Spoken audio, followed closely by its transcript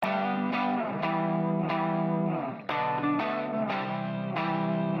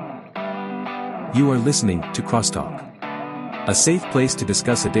You are listening to Crosstalk, a safe place to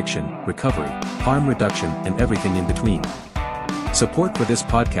discuss addiction, recovery, harm reduction, and everything in between. Support for this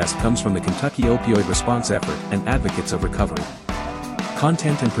podcast comes from the Kentucky Opioid Response Effort and Advocates of Recovery.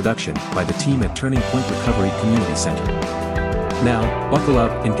 Content and production by the team at Turning Point Recovery Community Center. Now, buckle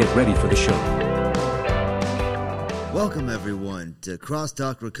up and get ready for the show. Welcome, everyone, to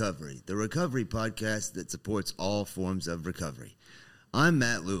Crosstalk Recovery, the recovery podcast that supports all forms of recovery. I'm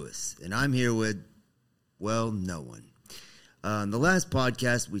Matt Lewis, and I'm here with, well, no one. The last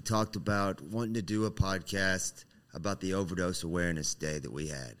podcast, we talked about wanting to do a podcast about the Overdose Awareness Day that we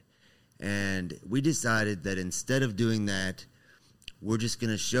had. And we decided that instead of doing that, we're just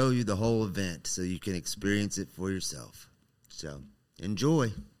going to show you the whole event so you can experience it for yourself. So,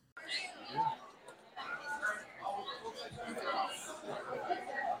 enjoy.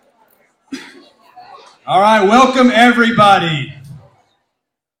 All right, welcome everybody.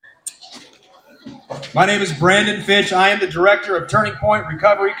 My name is Brandon Fitch. I am the director of Turning Point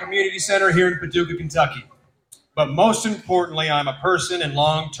Recovery Community Center here in Paducah, Kentucky. But most importantly, I'm a person in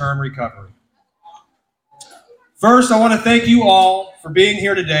long-term recovery. First, I want to thank you all for being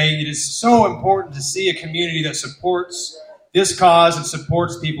here today. It is so important to see a community that supports this cause and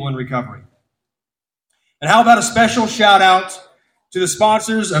supports people in recovery. And how about a special shout out to the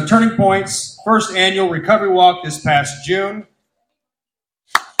sponsors of Turning Point's first annual recovery walk this past June.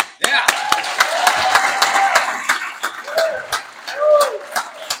 Yeah.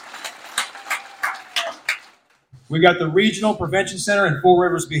 We got the Regional Prevention Center and Four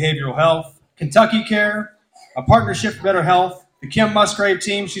Rivers Behavioral Health, Kentucky Care, a Partnership for Better Health, the Kim Musgrave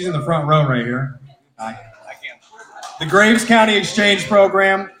team, she's in the front row right here. I can. The Graves County Exchange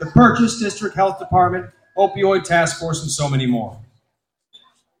Program, the Purchase District Health Department, Opioid Task Force, and so many more.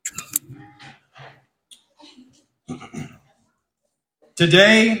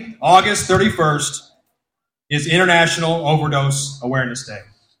 Today, August 31st, is International Overdose Awareness Day.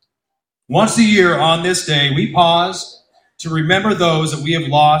 Once a year on this day, we pause to remember those that we have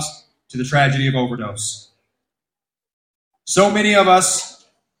lost to the tragedy of overdose. So many of us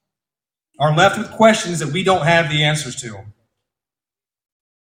are left with questions that we don't have the answers to.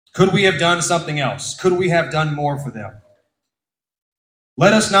 Could we have done something else? Could we have done more for them?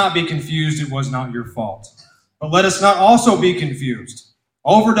 Let us not be confused, it was not your fault. But let us not also be confused.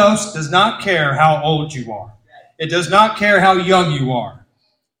 Overdose does not care how old you are. It does not care how young you are.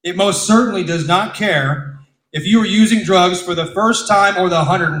 It most certainly does not care if you are using drugs for the first time or the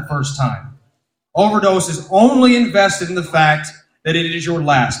 101st time. Overdose is only invested in the fact that it is your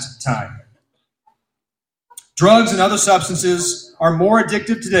last time. Drugs and other substances are more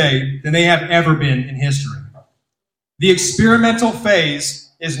addictive today than they have ever been in history. The experimental phase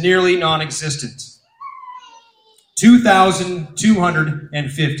is nearly non-existent.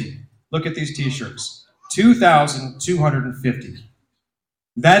 2,250. Look at these t-shirts. 2,250.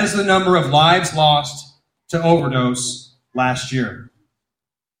 That is the number of lives lost to overdose last year.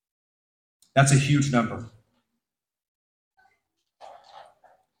 That's a huge number.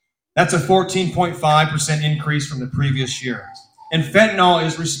 That's a 14.5% increase from the previous year. And fentanyl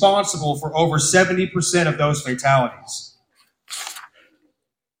is responsible for over 70% of those fatalities.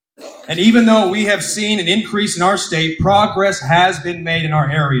 And even though we have seen an increase in our state, progress has been made in our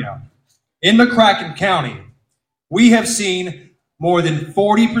area. In McCracken County, we have seen more than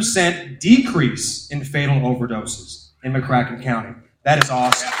 40% decrease in fatal overdoses in McCracken County. That is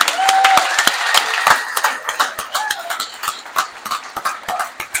awesome.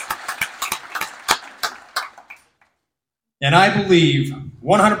 And I believe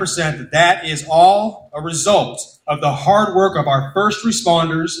 100% that that is all a result of the hard work of our first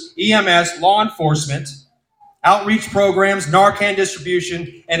responders, EMS, law enforcement, outreach programs, Narcan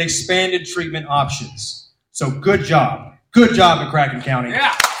distribution, and expanded treatment options. So good job. Good job, McCracken County.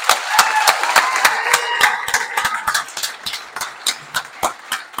 Yeah.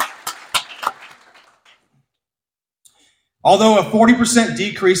 Although a 40%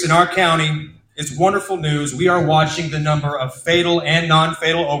 decrease in our county is wonderful news, we are watching the number of fatal and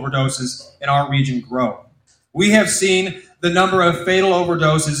non-fatal overdoses in our region grow. We have seen the number of fatal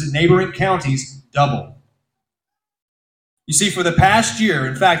overdoses in neighboring counties double. You see, for the past year,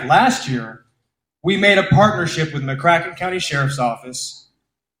 in fact, last year, we made a partnership with McCracken County Sheriff's Office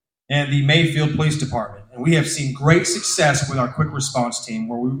and the Mayfield Police Department. And we have seen great success with our quick response team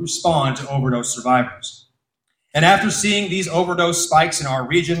where we respond to overdose survivors. And after seeing these overdose spikes in our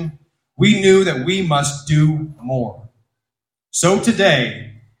region, we knew that we must do more. So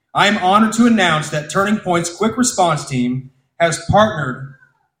today, I am honored to announce that Turning Point's quick response team has partnered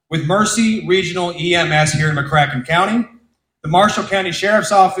with Mercy Regional EMS here in McCracken County, the Marshall County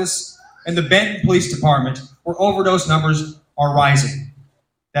Sheriff's Office, and the Benton Police Department, where overdose numbers are rising.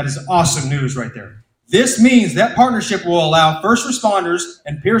 That is awesome news right there. This means that partnership will allow first responders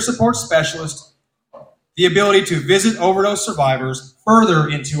and peer support specialists the ability to visit overdose survivors further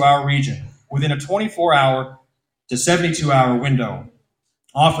into our region within a 24-hour to 72-hour window,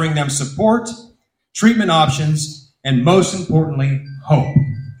 offering them support, treatment options, and most importantly, hope.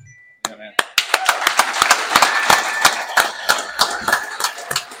 Amen.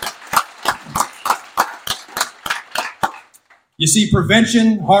 You see,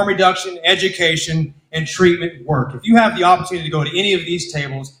 prevention, harm reduction, education, and treatment work. If you have the opportunity to go to any of these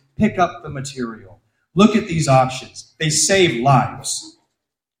tables, pick up the material. Look at these options. They save lives.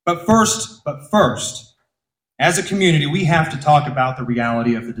 But first, as a community, we have to talk about the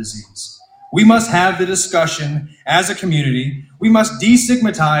reality of the disease. We must have the discussion as a community. We must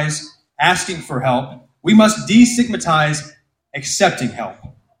destigmatize asking for help. We must destigmatize accepting help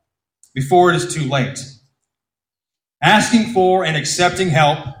before it is too late. Asking for and accepting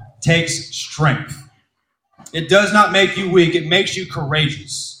help takes strength. It does not make you weak. It makes you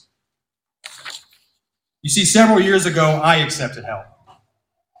courageous. You see, several years ago, I accepted help.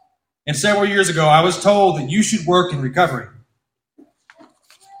 And several years ago, I was told that you should work in recovery.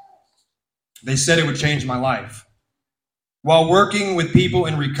 They said it would change my life. While working with people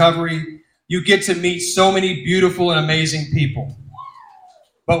in recovery, you get to meet so many beautiful and amazing people.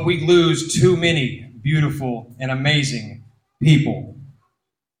 But we lose too many beautiful and amazing people.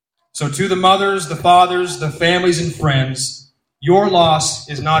 So to the mothers, the fathers, the families, and friends, your loss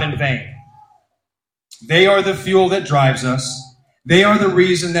is not in vain. They are the fuel that drives us. They are the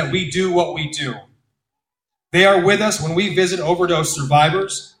reason that we do what we do. They are with us when we visit overdose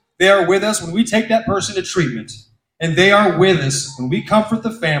survivors. They are with us when we take that person to treatment. And they are with us when we comfort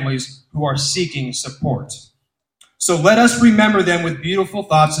the families who are seeking support. So let us remember them with beautiful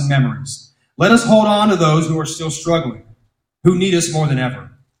thoughts and memories. Let us hold on to those who are still struggling, who need us more than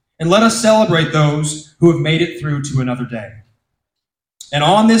ever. And let us celebrate those who have made it through to another day. And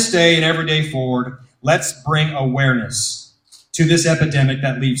on this day and every day forward, let's bring awareness to this epidemic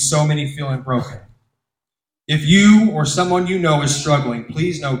that leaves so many feeling broken. If you or someone you know is struggling,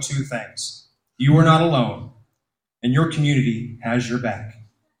 please know two things. You are not alone, and your community has your back.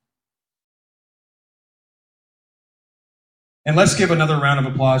 And let's give another round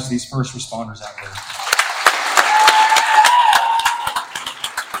of applause to these first responders out there.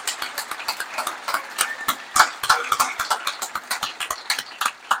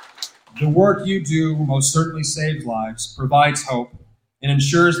 The work you do most certainly saves lives, provides hope, and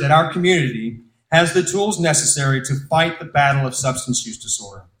ensures that our community has the tools necessary to fight the battle of substance use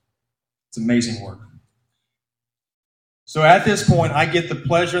disorder. It's amazing work. So at this point, I get the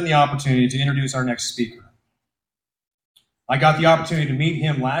pleasure and the opportunity to introduce our next speaker. I got the opportunity to meet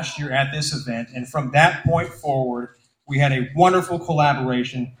him last year at this event, and from that point forward, we had a wonderful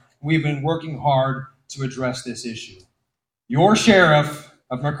collaboration. We've been working hard to address this issue. Your sheriff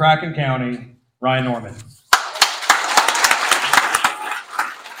of McCracken County, Ryan Norman.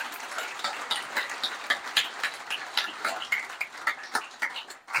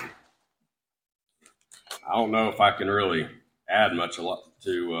 I don't know if I can really add much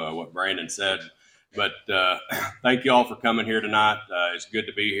to what Brandon said, but thank you all for coming here tonight. It's good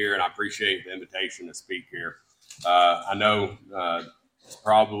to be here, and I appreciate the invitation to speak here. I know it's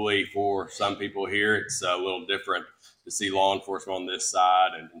probably for some people here, it's a little different to see law enforcement on this side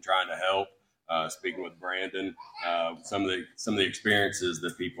and trying to help. Speaking with Brandon, some of the experiences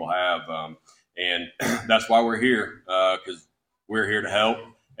that people have, and that's why we're here, because we're here to help.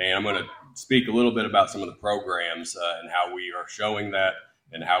 And I'm going to speak a little bit about some of the programs and how we are showing that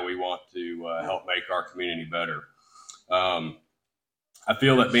and how we want to help make our community better. I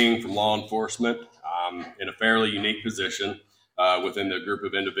feel that being from law enforcement, I'm in a fairly unique position within the group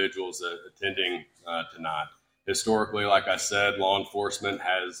of individuals attending tonight. Historically, like I said, law enforcement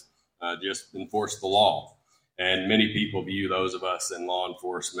has just enforced the law. And many people view those of us in law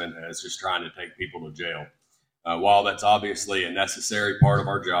enforcement as just trying to take people to jail. While that's obviously a necessary part of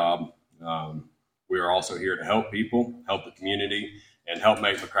our job, we are also here to help people, help the community, and help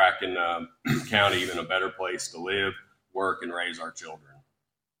make McCracken County even a better place to live, work, and raise our children.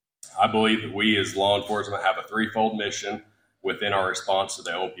 I believe that we as law enforcement have a threefold mission within our response to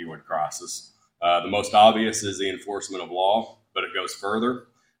the opioid crisis. The most obvious is the enforcement of law, but it goes further.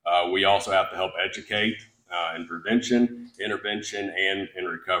 We also have to help educate in prevention, intervention, and in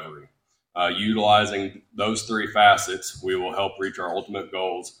recovery. Utilizing those three facets, we will help reach our ultimate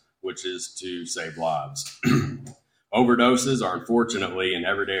goals, which is to save lives. Overdoses are unfortunately an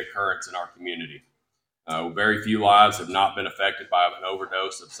everyday occurrence in our community. Very few lives have not been affected by an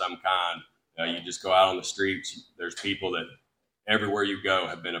overdose of some kind. You just go out on the streets, there's people that everywhere you go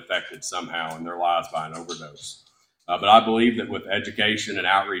have been affected somehow in their lives by an overdose. But I believe that with education and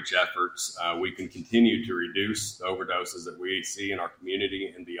outreach efforts, we can continue to reduce the overdoses that we see in our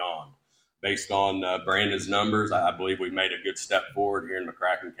community and beyond. Based on Brandon's numbers, I believe we've made a good step forward here in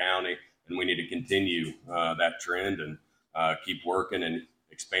McCracken County, and we need to continue that trend and keep working and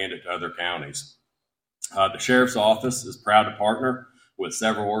expand it to other counties. The Sheriff's Office is proud to partner with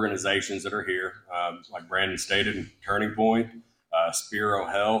several organizations that are here, like Brandon stated, Turning Point, Spiro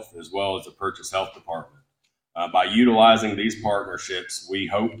Health, as well as the Purchase Health Department. By utilizing these partnerships, we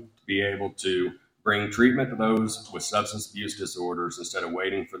hope to be able to bring treatment to those with substance abuse disorders instead of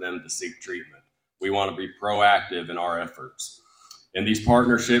waiting for them to seek treatment. We want to be proactive in our efforts. In these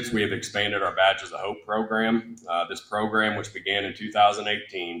partnerships, we have expanded our Badges of Hope program. This program, which began in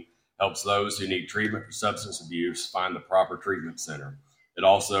 2018, helps those who need treatment for substance abuse find the proper treatment center. It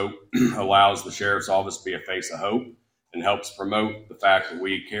also allows the Sheriff's Office to be a face of hope and helps promote the fact that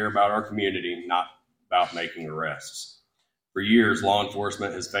we care about our community, not about making arrests. For years, law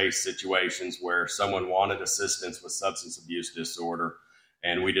enforcement has faced situations where someone wanted assistance with substance abuse disorder,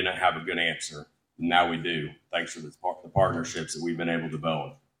 and we didn't have a good answer. Now we do, thanks to the partnerships that we've been able to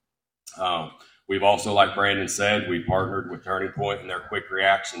develop. We've also, like Brandon said, we partnered with Turning Point and their quick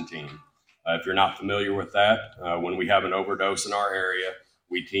reaction team. If you're not familiar with that, when we have an overdose in our area,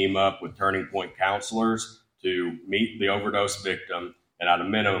 we team up with Turning Point counselors to meet the overdose victim and at a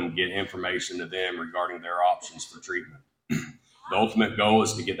minimum get information to them regarding their options for treatment. The ultimate goal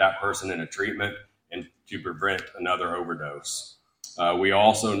is to get that person into treatment and to prevent another overdose. We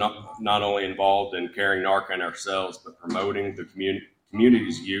also not only involved in carrying Narcan ourselves, but promoting the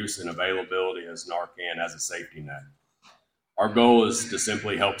community's use and availability as Narcan as a safety net. Our goal is to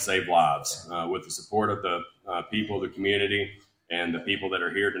simply help save lives. With the support of the people of the community and the people that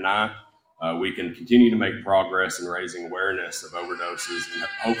are here tonight, we can continue to make progress in raising awareness of overdoses and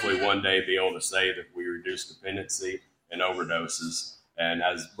hopefully one day be able to say that we reduce dependency and overdoses. And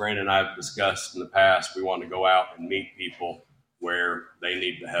as Brandon and I have discussed in the past, we want to go out and meet people where they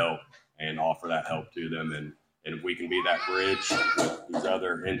need the help and offer that help to them. And if we can be that bridge with these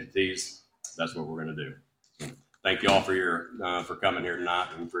other entities, that's what we're going to do. So thank you all for coming here tonight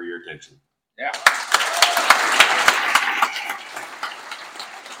and for your attention. Yeah.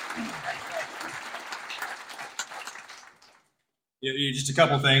 Just a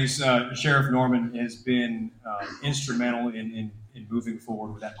couple of things. Sheriff Norman has been instrumental in moving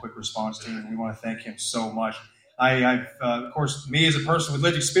forward with that quick response team, and we want to thank him so much. I've of course, me as a person with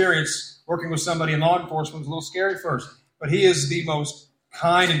lived experience, working with somebody in law enforcement was a little scary at first, but he is the most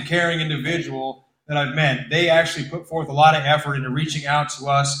kind and caring individual that I've met. They actually put forth a lot of effort into reaching out to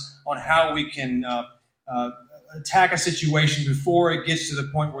us on how we can attack a situation before it gets to the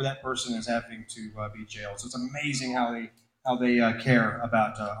point where that person is having to be jailed. So it's amazing how they care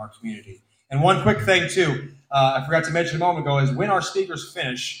about our community. And one quick thing, too, I forgot to mention a moment ago, is when our speakers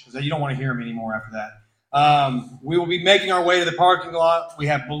finish, because you don't want to hear them anymore after that, we will be making our way to the parking lot. We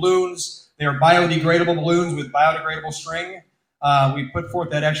have balloons. They are biodegradable balloons with biodegradable string. We put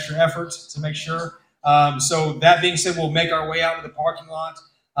forth that extra effort to make sure. So that being said, we'll make our way out to the parking lot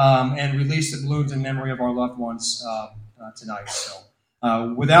and release the balloons in memory of our loved ones tonight.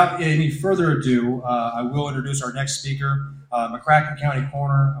 So without any further ado, I will introduce our next speaker, McCracken County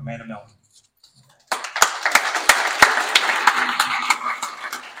Coroner Amanda Melton.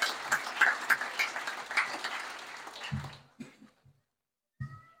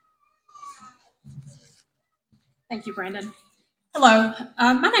 Thank you, Brandon. Hello,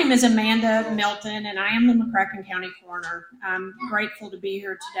 my name is Amanda Melton, and I am the McCracken County Coroner. I'm grateful to be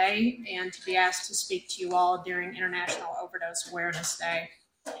here today and to be asked to speak to you all during International Overdose Awareness Day.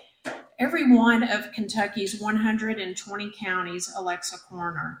 Every one of Kentucky's 120 counties elects a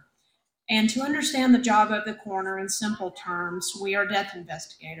coroner. And to understand the job of the coroner in simple terms, we are death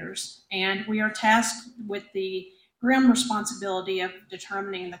investigators, and we are tasked with the grim responsibility of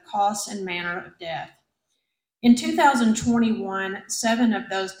determining the cause and manner of death. In 2021, 7 of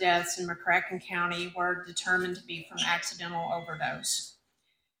those deaths in McCracken County were determined to be from accidental overdose.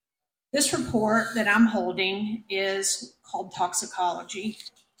 This report that I'm holding is called toxicology.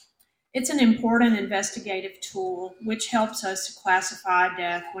 It's an important investigative tool which helps us to classify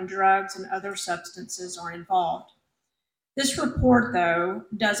death when drugs and other substances are involved. This report, though,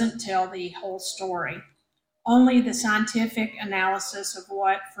 doesn't tell the whole story, only the scientific analysis of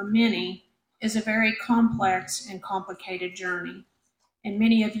what, for many, is a very complex and complicated journey. And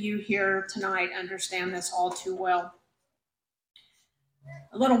many of you here tonight understand this all too well.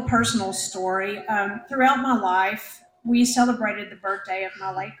 A little personal story. Throughout my life, we celebrated the birthday of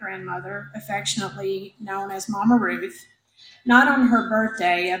my late grandmother, affectionately known as Mama Ruth, not on her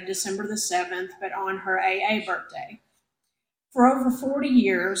birthday of December the 7th, but on her AA birthday. For over 40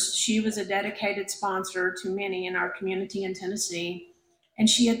 years, she was a dedicated sponsor to many in our community in Tennessee, and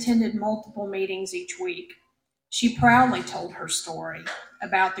she attended multiple meetings each week. She proudly told her story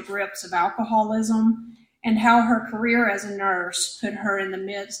about the grips of alcoholism and how her career as a nurse put her in the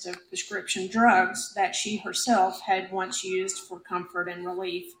midst of prescription drugs that she herself had once used for comfort and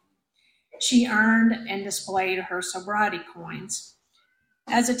relief. She earned and displayed her sobriety coins.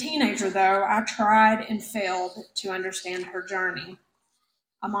 As a teenager, though, I tried and failed to understand her journey.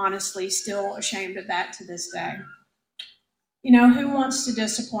 I'm honestly still ashamed of that to this day. You know, who wants to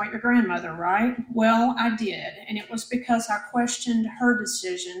disappoint your grandmother, right? Well, I did, and it was because I questioned her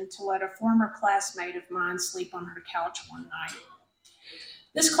decision to let a former classmate of mine sleep on her couch one night.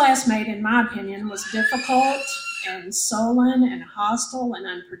 This classmate, in my opinion, was difficult and sullen and hostile and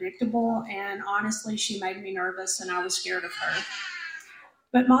unpredictable, and honestly, she made me nervous and I was scared of her.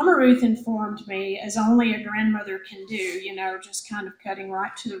 But Mama Ruth informed me, as only a grandmother can do, you know, just kind of cutting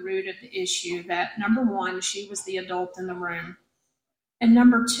right to the root of the issue, that number one, she was the adult in the room. And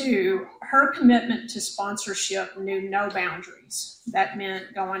number two, her commitment to sponsorship knew no boundaries. That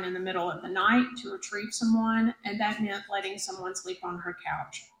meant going in the middle of the night to retrieve someone, and that meant letting someone sleep on her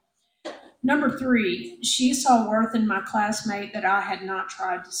couch. Number three, she saw worth in my classmate that I had not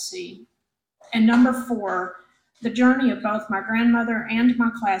tried to see. And number four, the journey of both my grandmother and my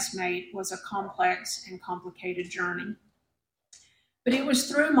classmate was a complex and complicated journey. But it was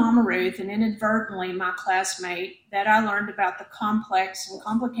through Mama Ruth and inadvertently my classmate that I learned about the complex and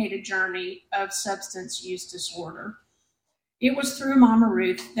complicated journey of substance use disorder. It was through Mama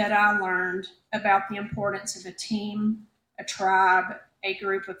Ruth that I learned about the importance of a team, a tribe, a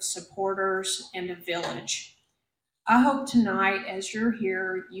group of supporters, and a village. I hope tonight, as you're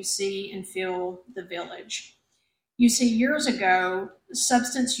here, you see and feel the village. You see, years ago,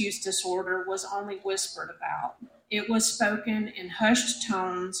 substance use disorder was only whispered about. It was spoken in hushed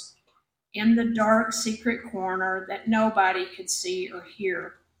tones in the dark, secret corner that nobody could see or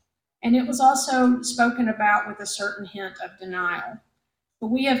hear. And it was also spoken about with a certain hint of denial. But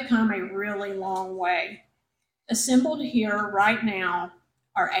we have come a really long way. Assembled here right now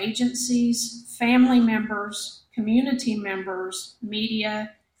are agencies, family members, community members,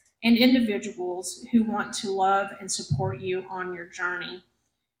 media, and individuals who want to love and support you on your journey.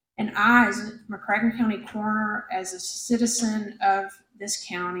 And I, as McCracken County Coroner, as a citizen of this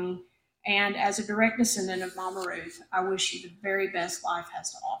county, and as a direct descendant of Mama Ruth, I wish you the very best life has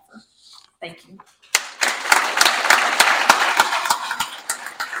to offer. Thank you.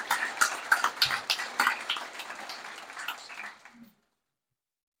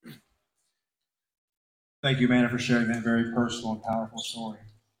 Thank you, Amanda, for sharing that very personal and powerful story.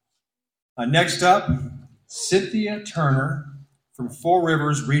 Next up, Cynthia Turner from Four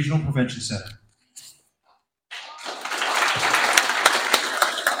Rivers Regional Prevention Center.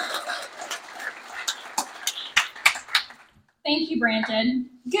 Thank you,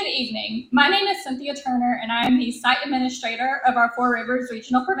 Brandon. Good evening. My name is Cynthia Turner, and I am the site administrator of our Four Rivers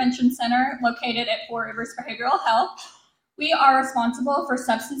Regional Prevention Center located at Four Rivers Behavioral Health. We are responsible for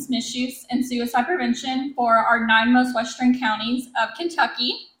substance misuse and suicide prevention for our 9 most western counties of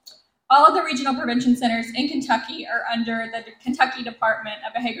Kentucky. All of the regional prevention centers in Kentucky are under the Kentucky Department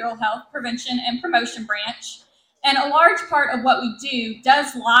of Behavioral Health Prevention and Promotion Branch. And a large part of what we do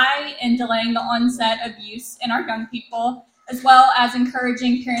does lie in delaying the onset of use in our young people, as well as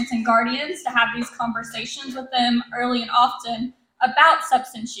encouraging parents and guardians to have these conversations with them early and often about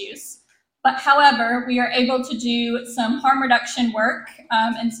substance use. But however, we are able to do some harm reduction work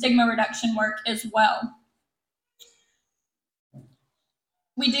and stigma reduction work as well.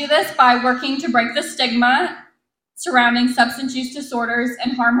 We do this by working to break the stigma surrounding substance use disorders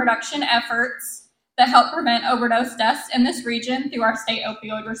and harm reduction efforts that help prevent overdose deaths in this region through our state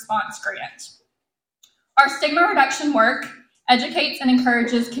opioid response grant. Our stigma reduction work educates and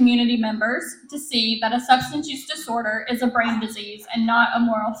encourages community members to see that a substance use disorder is a brain disease and not a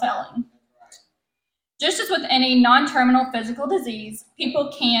moral failing. Just as with any non-terminal physical disease,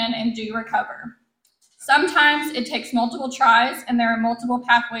 people can and do recover. Sometimes it takes multiple tries and there are multiple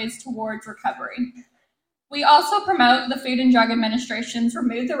pathways towards recovery. We also promote the Food and Drug Administration's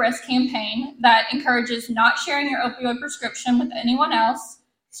Remove the Risk campaign that encourages not sharing your opioid prescription with anyone else,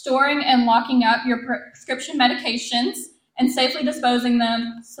 storing and locking up your prescription medications, and safely disposing of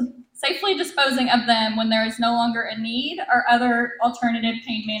them when there is no longer a need or other alternative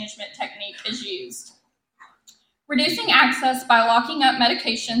pain management technique is used. Reducing access by locking up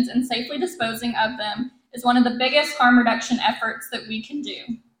medications and safely disposing of them is one of the biggest harm reduction efforts that we can do,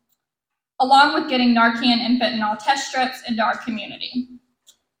 along with getting Narcan and fentanyl test strips into our community.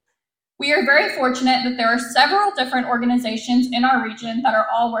 We are very fortunate that there are several different organizations in our region that are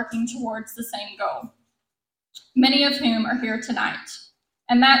all working towards the same goal, many of whom are here tonight.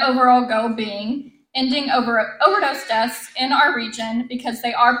 And that overall goal being ending overdose deaths in our region because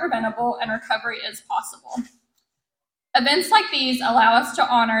they are preventable and recovery is possible. Events like these allow us to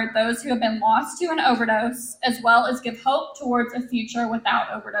honor those who have been lost to an overdose, as well as give hope towards a future without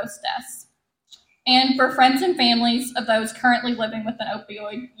overdose deaths. And for friends and families of those currently living with an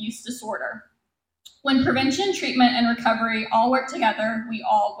opioid use disorder. When prevention, treatment, and recovery all work together, we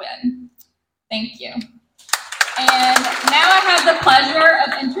all win. Thank you. And now I have the pleasure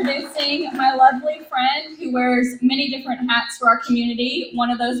of introducing my lovely friend who wears many different hats for our community,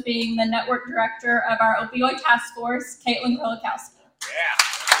 one of those being the network director of our opioid task force, Caitlin Krolikowski. Yeah.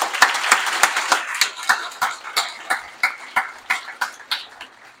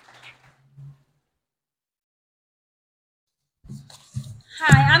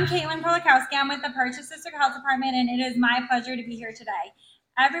 Hi, I'm Caitlin Krolikowski. I'm with the Purchase District Health Department, and it is my pleasure to be here today.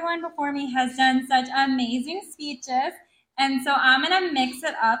 Everyone before me has done such amazing speeches, and so I'm going to mix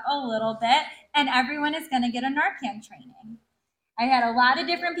it up a little bit, and everyone is going to get a Narcan training. I had a lot of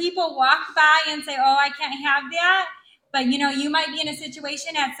different people walk by and say, oh, I can't have that, but you might be in a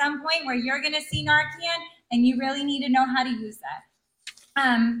situation at some point where you're going to see Narcan, and you really need to know how to use that.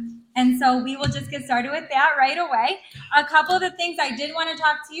 And so we will just get started with that right away. A couple of the things I did want to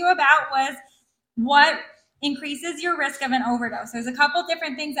talk to you about was what increases your risk of an overdose. There's a couple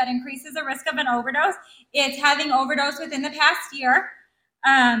different things that increases the risk of an overdose. It's having overdose within the past year.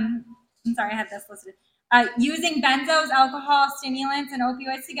 I'm sorry, I have this listed. Using benzos, alcohol, stimulants, and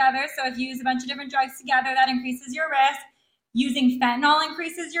opioids together. So if you use a bunch of different drugs together, that increases your risk. Using fentanyl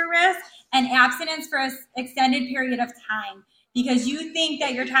increases your risk. And abstinence for an extended period of time. Because you think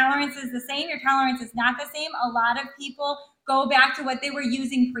that your tolerance is the same, your tolerance is not the same. A lot of people go back to what they were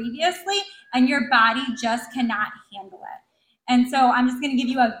using previously, and your body just cannot handle it. And so I'm just going to give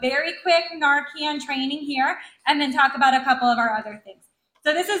you a very quick Narcan training here, and then talk about a couple of our other things.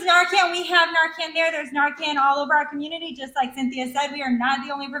 So this is Narcan. We have Narcan there. There's Narcan all over our community. Just like Cynthia said, we are not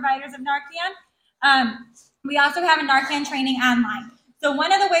the only providers of Narcan. We also have a Narcan training online. So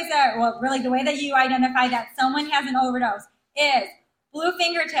one of the ways that, the way that you identify that someone has an overdose is blue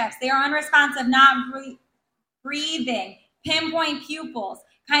fingertips. They are unresponsive, not breathing, pinpoint pupils,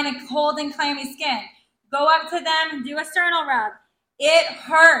 kind of cold and clammy skin. Go up to them, do a sternal rub. It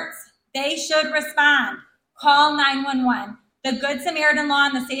hurts. They should respond. Call 911. The Good Samaritan law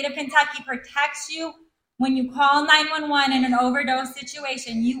in the state of Kentucky protects you when you call 911 in an overdose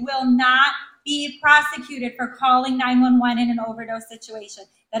situation. You will not be prosecuted for calling 911 in an overdose situation.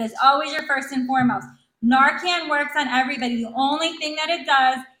 That is always your first and foremost. Narcan works on everybody. The only thing that it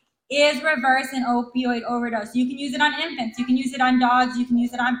does is reverse an opioid overdose. You can use it on infants. You can use it on dogs. You can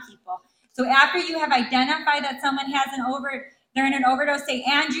use it on people. So after you have identified that someone has they're in an overdose state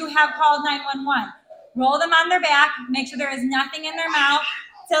and you have called 911, roll them on their back, make sure there is nothing in their mouth,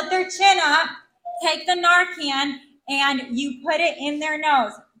 tilt their chin up, take the Narcan, and you put it in their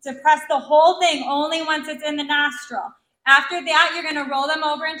nose. Suppress the whole thing only once it's in the nostril. After that, you're going to roll them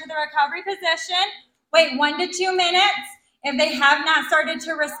over into the recovery position. Wait 1 to 2 minutes. If they have not started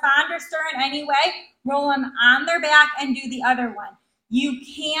to respond or stir in any way, roll them on their back and do the other one. You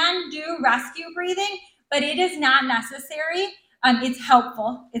can do rescue breathing, but it is not necessary. It's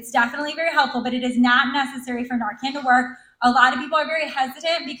helpful. It's definitely very helpful, but it is not necessary for Narcan to work. A lot of people are very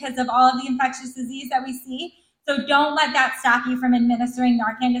hesitant because of all of the infectious disease that we see. So don't let that stop you from administering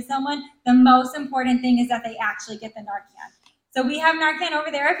Narcan to someone. The most important thing is that they actually get the Narcan. So we have Narcan over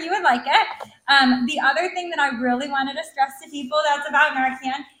there if you would like it. The other thing that I really wanted to stress to people that's about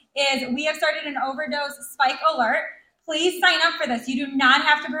Narcan is we have started an overdose spike alert. Please sign up for this. You do not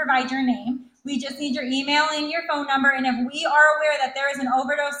have to provide your name. We just need your email and your phone number. And if we are aware that there is an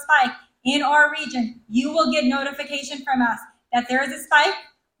overdose spike in our region, you will get notification from us that there is a spike,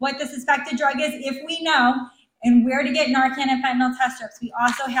 what the suspected drug is, if we know, and where to get Narcan and fentanyl test strips. We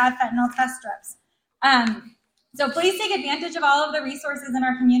also have fentanyl test strips. So please take advantage of all of the resources in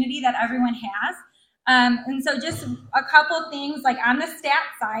our community that everyone has. And so just a couple things, like on the stat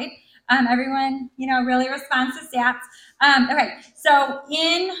side, everyone, really responds to stats. Okay, so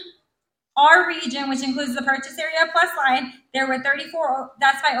in our region, which includes the purchase area plus line, there were 34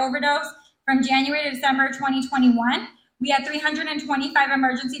 deaths by overdose from January to December 2021. We had 325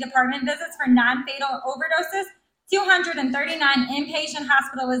 emergency department visits for non-fatal overdoses, 239 inpatient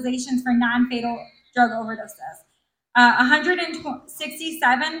hospitalizations for non-fatal drug overdoses.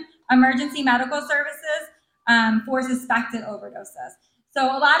 167 emergency medical services for suspected overdoses. So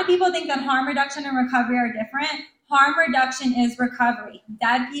a lot of people think that harm reduction and recovery are different. Harm reduction is recovery.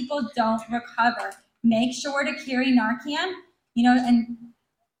 Dead people don't recover. Make sure to carry Narcan, and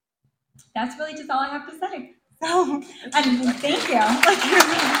that's really just all I have to say. So, and thank you.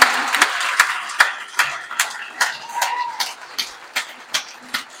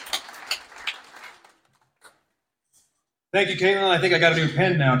 Thank you, Caitlin. I think I got a new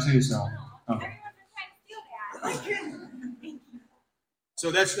pen now, too, so. Okay.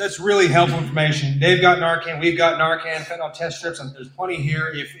 So that's really helpful information. They've got Narcan, we've got Narcan, fentanyl test strips, and there's plenty here.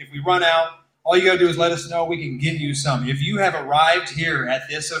 If we run out, all you got to do is let us know. We can give you some. If you have arrived here at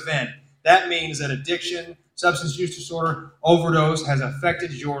this event, that means that addiction, substance use disorder, overdose has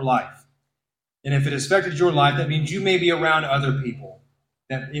affected your life. And if it has affected your life, that means you may be around other people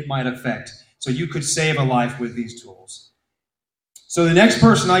that it might affect. So you could save a life with these tools. So the next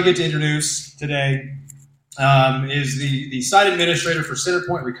person I get to introduce today is the site administrator for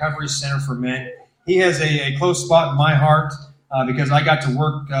Centerpoint Recovery Center for Men. He has a close spot in my heart because I got to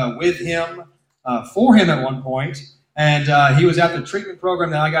work with him, for him at one point, and he was at the treatment program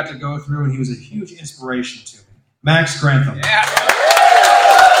that I got to go through, and he was a huge inspiration to me. Max Grantham. Yeah.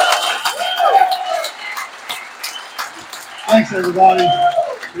 Thanks, everybody.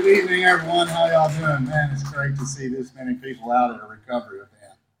 Good evening, everyone. How y'all doing? Man, it's great to see this many people out at a recovery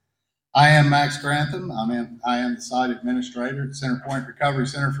event. I am Max Grantham. I am the site administrator at Centerpoint Recovery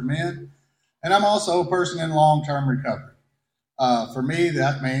Center for Men, and I'm also a person in long-term recovery. For me,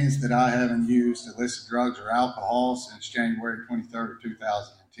 that means that I haven't used illicit drugs or alcohol since January 23rd of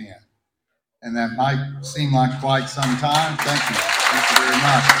 2010. And that might seem like quite some time. Thank you. Thank you very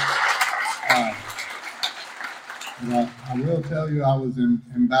much. I will tell you I was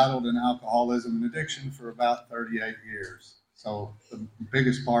embattled in alcoholism and addiction for about 38 years. So the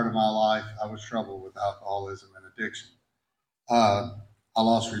biggest part of my life, I was troubled with alcoholism and addiction. I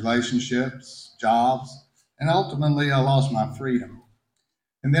lost relationships, jobs, and ultimately I lost my freedom.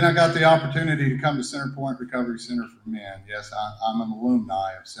 And then I got the opportunity to come to Centerpoint Recovery Center for Men. Yes, I'm an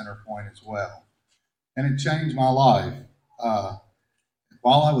alumni of Centerpoint as well. And it changed my life.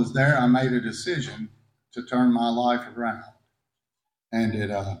 While I was there, I made a decision to turn my life around. And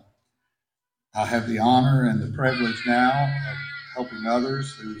I have the honor and the privilege now of helping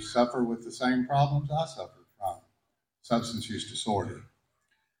others who suffer with the same problems I suffered from, substance use disorder.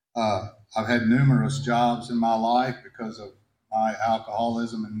 I've had numerous jobs in my life because of my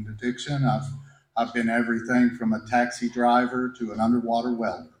alcoholism and addiction. I've been everything from a taxi driver to an underwater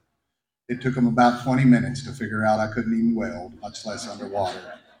welder. It took them about 20 minutes to figure out I couldn't even weld, much less underwater.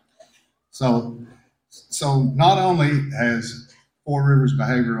 So not only has Four Rivers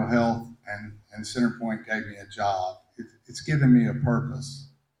Behavioral Health and Centerpoint gave me a job, it's given me a purpose.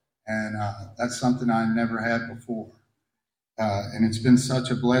 And that's something I never had before. And it's been such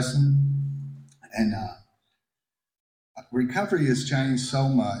a blessing. And recovery has changed so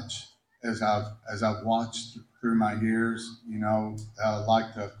much as I've watched through my years.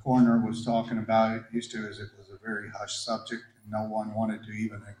 Like the coroner was talking about, it used to as it was a very hushed subject, and no one wanted to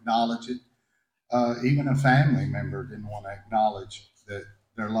even acknowledge it. Even a family member didn't want to acknowledge that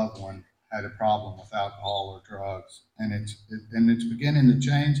their loved one had a problem with alcohol or drugs, and it's beginning to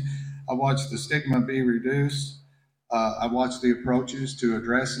change. I watched the stigma be reduced. I watched the approaches to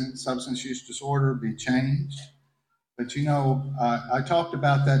addressing substance use disorder be changed. But I talked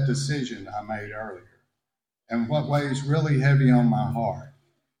about that decision I made earlier, and what weighs really heavy on my heart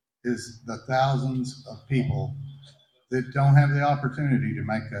is the thousands of people that don't have the opportunity to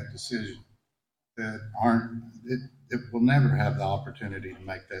make that decision, that will never have the opportunity to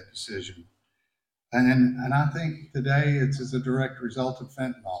make that decision. And I think today it's as a direct result of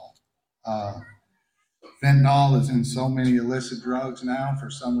fentanyl. Fentanyl is in so many illicit drugs now. For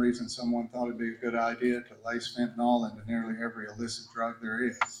some reason, someone thought it'd be a good idea to lace fentanyl into nearly every illicit drug there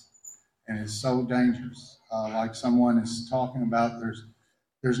is. And it's so dangerous. Like someone is talking about,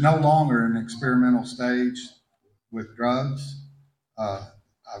 there's no longer an experimental stage with drugs.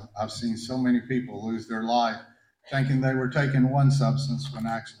 I've seen so many people lose their life thinking they were taking one substance when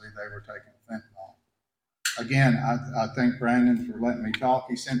actually they were taking fentanyl. Again, I thank Brandon for letting me talk.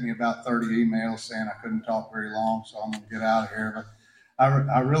 He sent me about 30 emails saying I couldn't talk very long, so I'm going to get out of here. But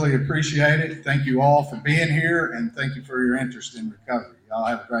I really appreciate it. Thank you all for being here, and thank you for your interest in recovery. Y'all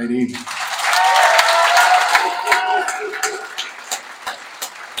have a great evening.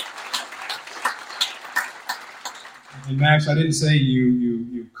 And Max, I didn't say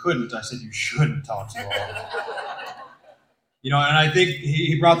you couldn't. I said you shouldn't talk to all. And I think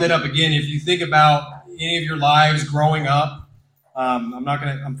he brought that up again. If you think about any of your lives growing up.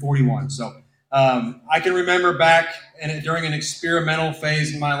 I'm 41, so I can remember back during an experimental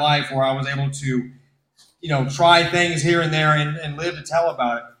phase in my life where I was able to, try things here and there and live to tell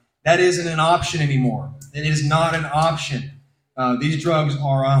about it. That isn't an option anymore. It is not an option. These drugs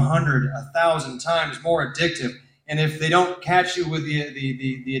are 100, 1,000 times more addictive. And if they don't catch you with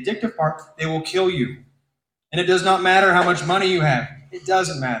the addictive part, they will kill you. And it does not matter how much money you have. It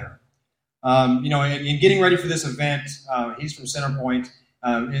doesn't matter. In getting ready for this event, he's from Centerpoint.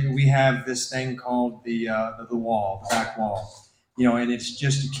 We have this thing called the wall, the back wall. And it's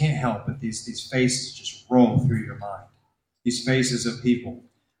just, you can't help it. These faces just roll through your mind. These faces of people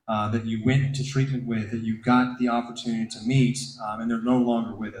that you went to treatment with, that you got the opportunity to meet, and they're no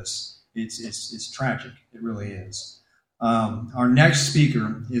longer with us. It's tragic. It really is. Our next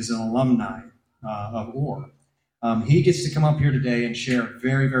speaker is an alumni of OR. He gets to come up here today and share a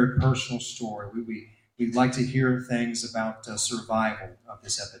very, very personal story. We'd like to hear things about survival of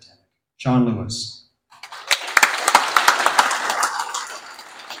this epidemic. Sean Lewis.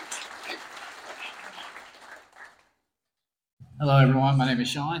 Hello, everyone. My name is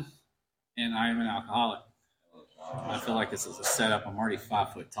Sean, and I am an alcoholic. I feel like this is a setup. I'm already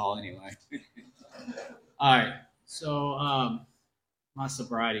 5 foot tall anyway. All right. So my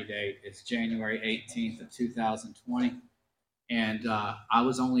sobriety date is January 18th of 2020, and I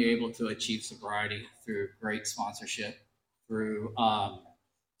was only able to achieve sobriety through great sponsorship, through an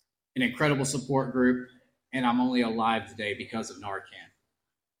incredible support group, and I'm only alive today because of Narcan.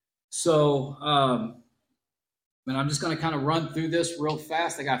 So but I'm just going to kind of run through this real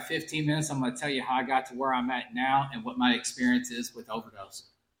fast. I got 15 minutes. I'm going to tell you how I got to where I'm at now and what my experience is with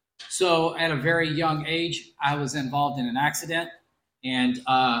overdose. So at a very young age, I was involved in an accident. And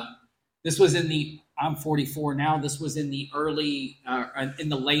this was I'm 44 now. This was in the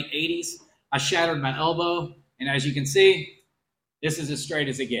late 80s. I shattered my elbow. And as you can see, this is as straight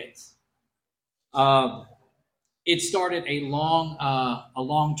as it gets. It started a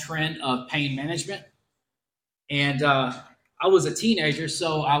long trend of pain management. And I was a teenager,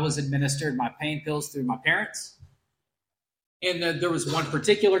 so I was administered my pain pills through my parents. And there was one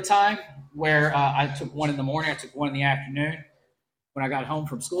particular time where I took one in the morning, I took one in the afternoon. When I got home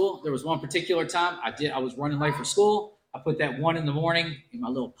from school, there was one particular time I was running late for school. I put that one in the morning in my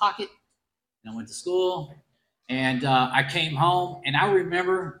little pocket, and I went to school. And I came home, and I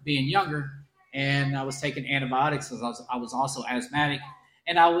remember being younger, and I was taking antibiotics because I was also asthmatic.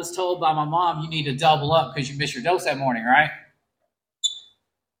 And I was told by my mom, you need to double up because you missed your dose that morning, right?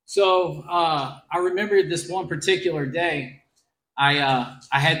 So I remember this one particular day, I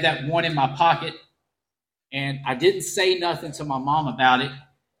had that one in my pocket, and I didn't say nothing to my mom about it.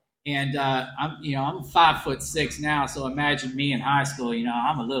 And I'm 5'6" now, so imagine me in high school.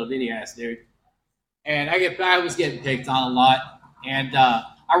 I'm a little bitty ass dude, and I was getting picked on a lot. And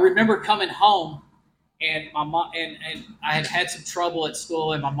I remember coming home. And my mom and I had some trouble at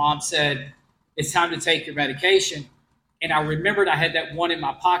school, and my mom said, "It's time to take your medication." And I remembered I had that one in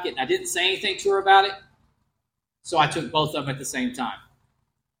my pocket, and I didn't say anything to her about it. So I took both of them at the same time.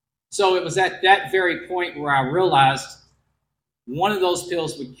 So it was at that very point where I realized one of those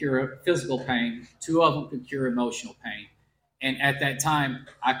pills would cure physical pain, two of them could cure emotional pain. And at that time,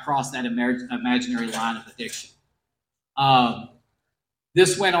 I crossed that imaginary line of addiction.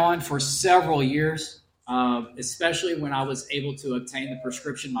 This went on for several years. Especially when I was able to obtain the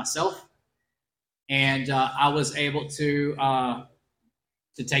prescription myself, and I was able to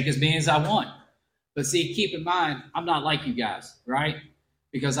take as many as I want. But see, keep in mind, I'm not like you guys, right?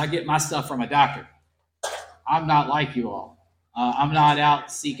 Because I get my stuff from a doctor. I'm not like you all. I'm not out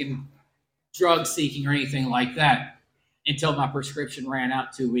drug seeking or anything like that until my prescription ran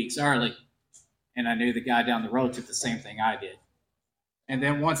out 2 weeks early, and I knew the guy down the road took the same thing I did. And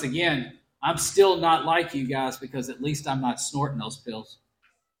then once again, I'm still not like you guys because at least I'm not snorting those pills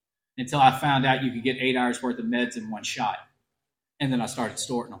until I found out you could get 8 hours worth of meds in one shot. And then I started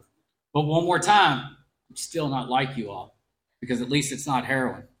snorting them. But one more time, I'm still not like you all because at least it's not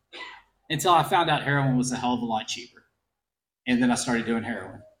heroin. Until I found out heroin was a hell of a lot cheaper. And then I started doing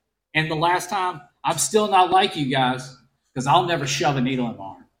heroin. And the last time, I'm still not like you guys because I'll never shove a needle in my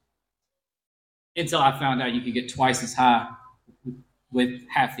arm. Until I found out you could get twice as high with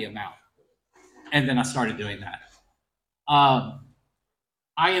half the amount. And then I started doing that. I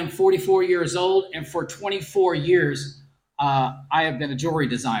am 44 years old, and for 24 years, I have been a jewelry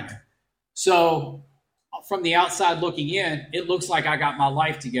designer. So from the outside looking in, it looks like I got my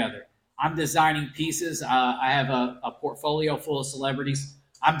life together. I'm designing pieces. I have a portfolio full of celebrities.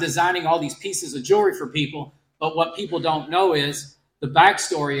 I'm designing all these pieces of jewelry for people, but what people don't know is the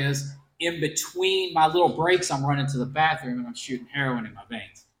backstory is in between my little breaks, I'm running to the bathroom and I'm shooting heroin in my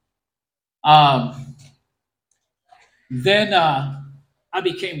veins. Then I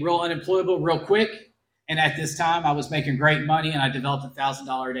became real unemployable real quick. And at this time, I was making great money, and I developed a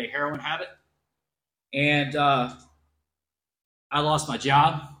 $1,000 a day heroin habit. And I lost my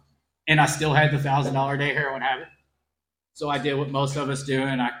job, and I still had the $1,000 a day heroin habit. So I did what most of us do,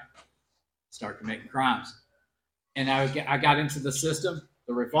 and I started committing crimes. And I got into the system,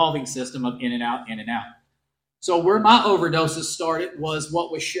 the revolving system of in and out, in and out. So where my overdoses started was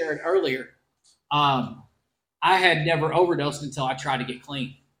what was shared earlier. I had never overdosed until I tried to get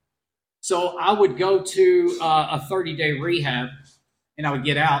clean. So I would go to a 30-day rehab, and I would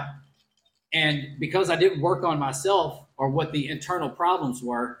get out. And because I didn't work on myself or what the internal problems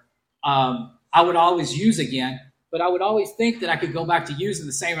were, I would always use again. But I would always think that I could go back to using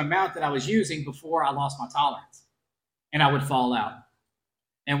the same amount that I was using before I lost my tolerance. And I would fall out.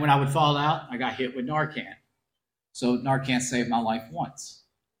 And when I would fall out, I got hit with Narcan. So Narcan saved my life once.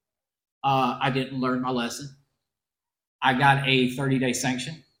 I didn't learn my lesson. I got a 30-day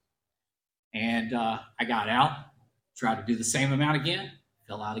sanction. And I got out, tried to do the same amount again,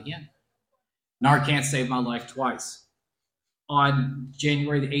 fell out again. Narcan saved my life twice. On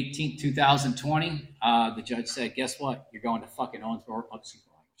January the 18th, 2020, the judge said, guess what? You're going to fucking Owensboro.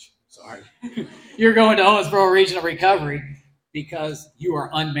 Sorry. You're going to Owensboro Regional Recovery because you are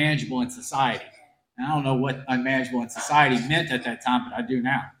unmanageable in society. And I don't know what unmanageable in society meant at that time, but I do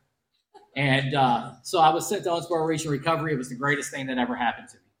now. And so I was sent to Owensboro Regional Recovery. It was the greatest thing that ever happened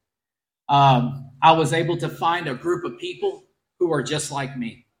to me. I was able to find a group of people who are just like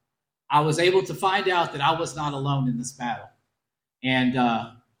me. I was able to find out that I was not alone in this battle. And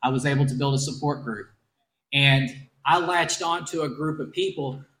I was able to build a support group. And I latched on to a group of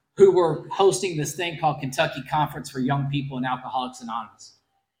people who were hosting this thing called Kentucky Conference for Young People in Alcoholics Anonymous.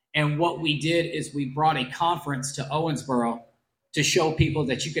 And what we did is we brought a conference to Owensboro to show people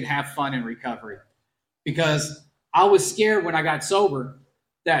that you can have fun in recovery. Because I was scared when I got sober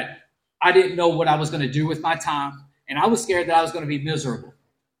that I didn't know what I was going to do with my time. And I was scared that I was going to be miserable.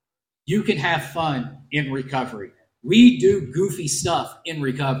 You can have fun in recovery. We do goofy stuff in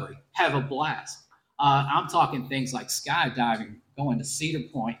recovery. Have a blast. I'm talking things like skydiving, going to Cedar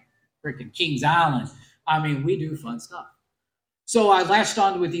Point, freaking Kings Island. I mean, we do fun stuff. So I latched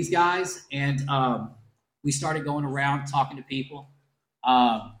on with these guys, and we started going around talking to people.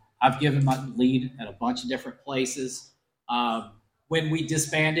 I've given my lead at a bunch of different places. When we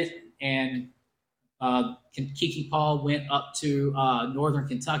disbanded and Kiki Paul went up to northern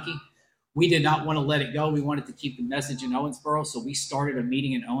Kentucky, we did not want to let it go. We wanted to keep the message in Owensboro, so we started a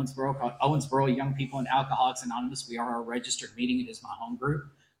meeting in Owensboro called Owensboro Young People and Alcoholics Anonymous. We are a registered meeting. It is my home group.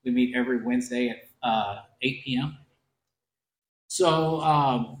 We meet every Wednesday at 8 p.m. So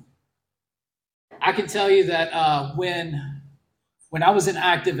I can tell you that when I was in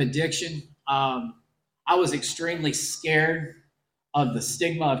active addiction, I was extremely scared of the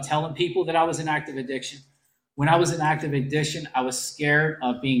stigma of telling people that I was in active addiction. When I was in active addiction, I was scared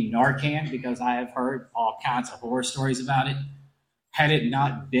of being Narcan because I have heard all kinds of horror stories about it. Had it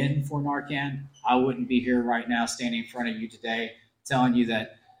not been for Narcan, I wouldn't be here right now standing in front of you today telling you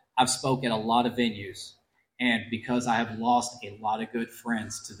that I've spoken at a lot of venues. And because I have lost a lot of good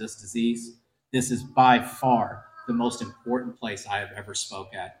friends to this disease, this is by far the most important place I have ever spoke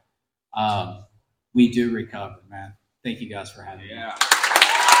at. We do recover, man. Thank you guys for having me.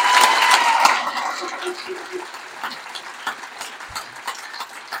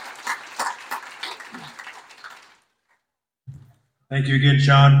 Thank you again,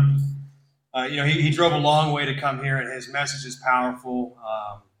 Sean. He drove a long way to come here, and his message is powerful.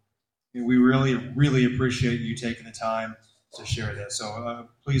 And we really, really appreciate you taking the time to share that. So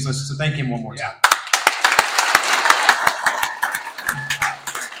please listen. So thank him one more time.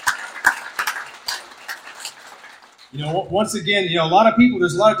 Once again, a lot of people,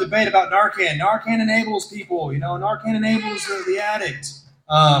 there's a lot of debate about Narcan. Narcan enables people, Narcan enables the addict.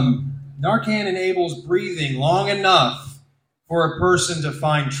 Narcan enables breathing long enough for a person to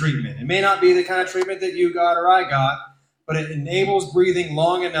find treatment. It may not be the kind of treatment that you got or I got, but it enables breathing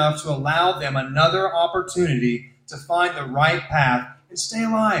long enough to allow them another opportunity to find the right path and stay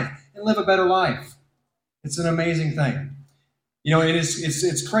alive and live a better life. It's an amazing thing.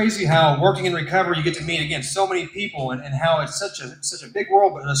 It's crazy how working in recovery you get to meet again so many people and how it's such a big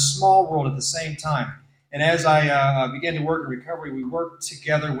world but a small world at the same time. And as I began to work in recovery, we worked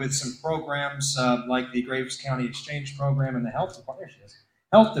together with some programs like the Graves County Exchange Program and the Health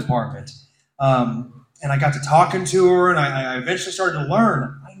Department. And I got to talking to her, and I eventually started to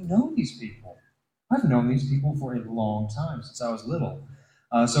learn. I know these people. I've known these people for a long time, since I was little.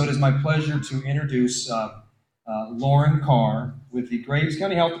 So it is my pleasure to introduce Lauren Carr with the Graves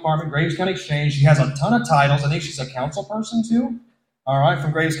County Health Department, Graves County Exchange. She has a ton of titles. I think she's a council person too. All right,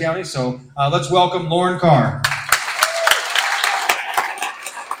 from Graves County. So let's welcome Lauren Carr.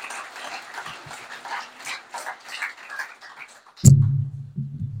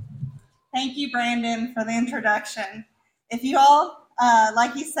 Thank you, Brandon, for the introduction. If you all,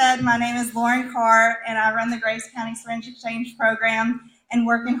 like you said, my name is Lauren Carr, and I run the Graves County Syringe Exchange Program and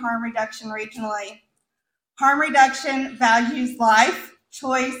work in harm reduction regionally. Harm reduction values life,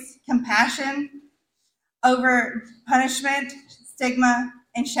 choice, compassion over punishment, stigma,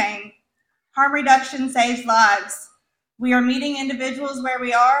 and shame. Harm reduction saves lives. We are meeting individuals where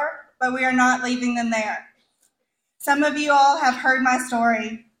we are, but we are not leaving them there. Some of you all have heard my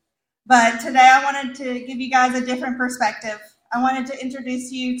story, but today I wanted to give you guys a different perspective. I wanted to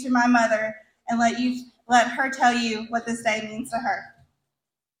introduce you to my mother and let her tell you what this day means to her.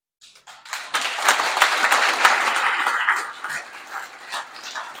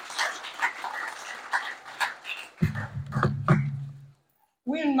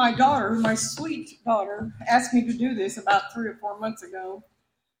 When my daughter, my sweet daughter, asked me to do this about 3 or 4 months ago,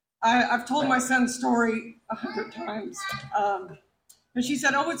 I've told my son's story 100 times. And she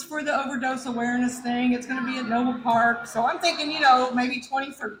said, it's for the Overdose Awareness thing. It's going to be at Noble Park. So I'm thinking, maybe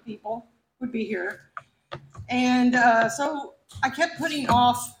 20, 30 people would be here. And so I kept putting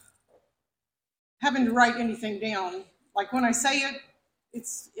off having to write anything down. Like when I say it,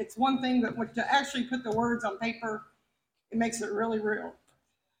 it's one thing, but to actually put the words on paper, it makes it really real.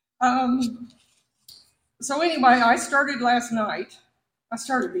 So anyway, I started last night. I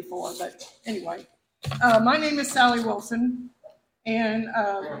started before, but anyway. My name is Sally Wilson, and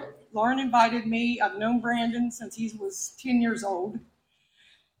Lauren invited me. I've known Brandon since he was 10 years old,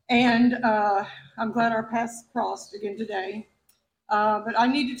 and I'm glad our paths crossed again today. But I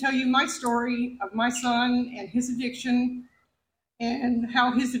need to tell you my story of my son and his addiction and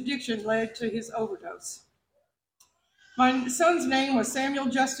how his addiction led to his overdose. My son's name was Samuel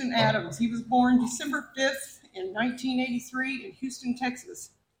Justin Adams. He was born December 5th in 1983 in Houston,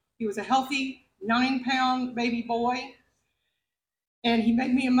 Texas. He was a healthy 9-pound baby boy, and he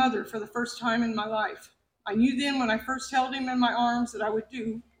made me a mother for the first time in my life. I knew then when I first held him in my arms that I would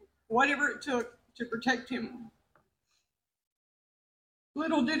do whatever it took to protect him.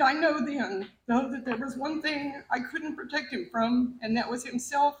 Little did I know then, though, that there was one thing I couldn't protect him from, and that was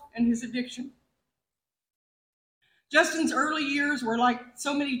himself and his addiction. Justin's early years were like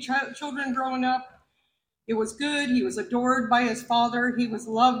so many children growing up. It was good. He was adored by his father. He was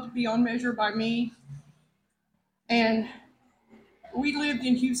loved beyond measure by me. And we lived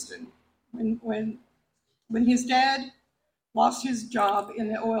in Houston. When his dad lost his job in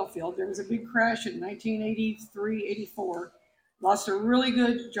the oil field, there was a big crash in 1983, 84. Lost a really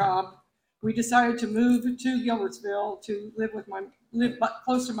good job. We decided to move to Gilbertsville to live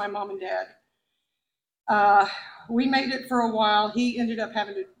close to my mom and dad. We made it for a while. He ended up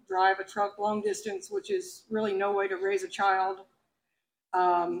having to drive a truck long distance, which is really no way to raise a child.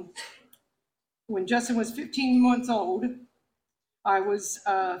 When Justin was 15 months old, I was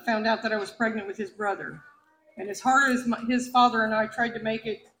found out that I was pregnant with his brother. And as hard as his father and I tried to make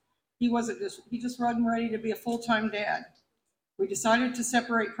it, he just wasn't ready to be a full-time dad. We decided to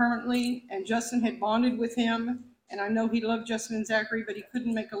separate permanently, and Justin had bonded with him. And I know he loved Justin and Zachary, but he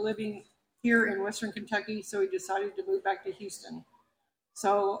couldn't make a living here in Western Kentucky, so he decided to move back to Houston.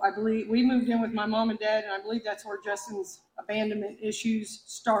 So I believe we moved in with my mom and dad, and I believe that's where Justin's abandonment issues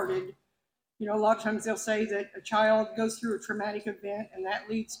started. A lot of times they'll say that a child goes through a traumatic event and that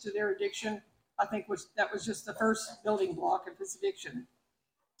leads to their addiction. I think that was just the first building block of his addiction.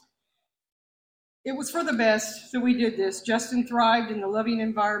 It was for the best that we did this. Justin thrived in the loving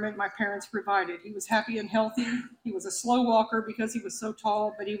environment my parents provided. He was happy and healthy. He was a slow walker because he was so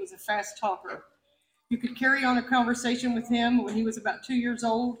tall, but he was a fast talker. You could carry on a conversation with him. When he was about 2 years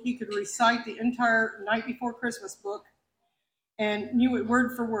old, he could recite the entire Night Before Christmas book and knew it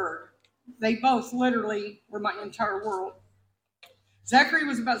word for word. They both literally were my entire world. Zachary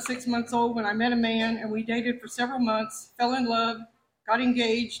was about 6 months old when I met a man, and we dated for several months, fell in love, got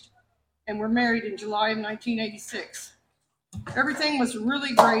engaged, and were married in July of 1986. Everything was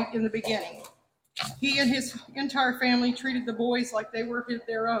really great in the beginning. He and his entire family treated the boys like they were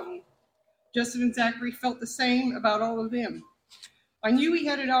their own. Justin and Zachary felt the same about all of them. I knew he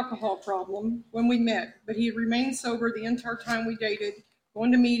had an alcohol problem when we met, but he had remained sober the entire time we dated,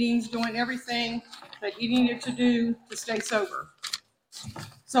 going to meetings, doing everything that he needed to do to stay sober.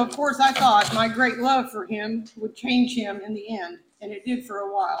 So, of course, I thought my great love for him would change him in the end, and it did for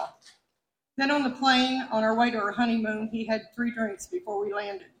a while. Then on the plane, on our way to our honeymoon, he had 3 drinks before we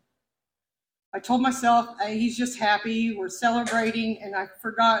landed. I told myself, hey, he's just happy, we're celebrating, and I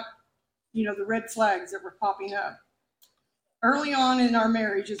forgot, the red flags that were popping up. Early on in our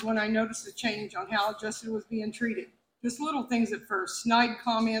marriage is when I noticed a change on how Justin was being treated. Just little things at first, snide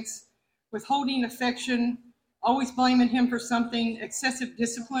comments, withholding affection, always blaming him for something, excessive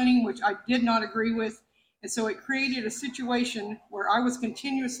disciplining, which I did not agree with. And so it created a situation where I was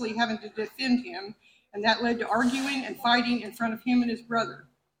continuously having to defend him, and that led to arguing and fighting in front of him and his brother.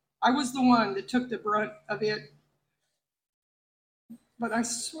 I was the one that took the brunt of it, but I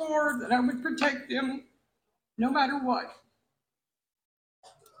swore that I would protect him no matter what.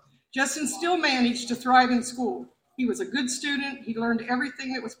 Justin still managed to thrive in school. He was a good student. He learned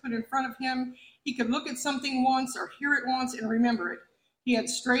everything that was put in front of him. He could look at something once or hear it once and remember it. He had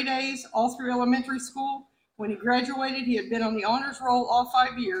straight A's all through elementary school. When he graduated, he had been on the honors roll all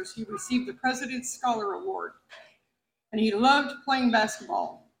 5 years. He received the President's Scholar Award. And he loved playing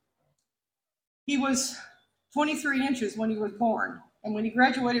basketball. He was 23 inches when he was born. And when he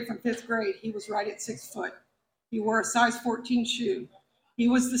graduated from 5th grade, he was right at 6 foot. He wore a size 14 shoe. He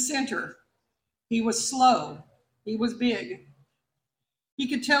was the center. He was slow. He was big. He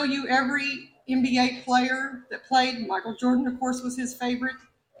could tell you every NBA player that played. Michael Jordan, of course, was his favorite,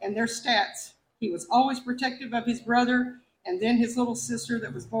 and their stats. He was always protective of his brother and then his little sister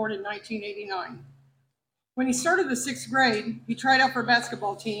that was born in 1989. When he started the 6th grade, he tried out for a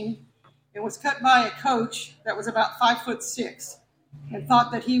basketball team and was cut by a coach that was about 5'6" and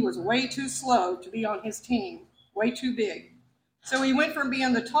thought that he was way too slow to be on his team, way too big. So he went from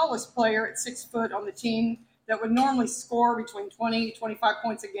being the tallest player at 6 foot on the team that would normally score between 20 to 25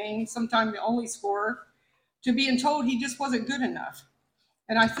 points a game, sometimes the only scorer, to being told he just wasn't good enough.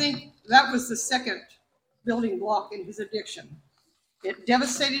 And I think that was the second building block in his addiction. It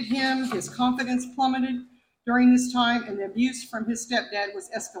devastated him, his confidence plummeted during this time, and the abuse from his stepdad was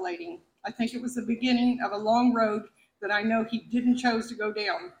escalating. I think it was the beginning of a long road that I know he didn't choose to go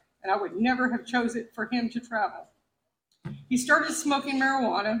down, and I would never have chose it for him to travel. He started smoking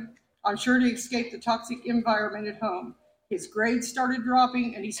marijuana, I'm sure to escape the toxic environment at home. His grades started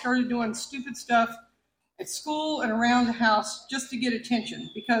dropping, and he started doing stupid stuff at school and around the house just to get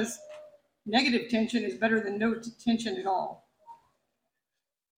attention, because negative attention is better than no attention at all.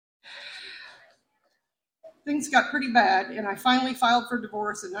 Things got pretty bad, and I finally filed for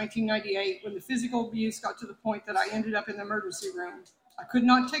divorce in 1998 when the physical abuse got to the point that I ended up in the emergency room. I could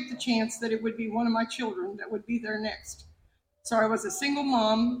not take the chance that it would be one of my children that would be there next. So I was a single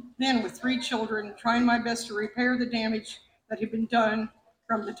mom, then with 3 children, trying my best to repair the damage that had been done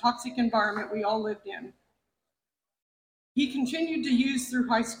from the toxic environment we all lived in. He continued to use through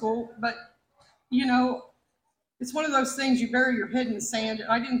high school, but, it's one of those things you bury your head in the sand, and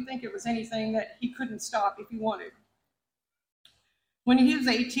I didn't think it was anything that he couldn't stop if he wanted. When he was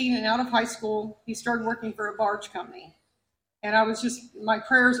 18 and out of high school, he started working for a barge company. And my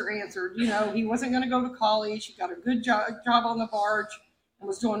prayers are answered. He wasn't going to go to college. He got a good job on the barge and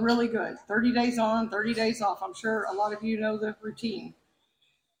was doing really good. 30 days on, 30 days off. I'm sure a lot of you know the routine.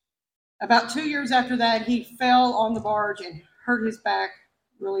 About 2 years after that, he fell on the barge and hurt his back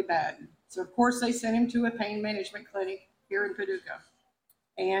really bad. So, of course, they sent him to a pain management clinic here in Paducah.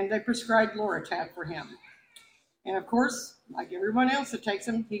 And they prescribed Loratab for him. And, of course, like everyone else that takes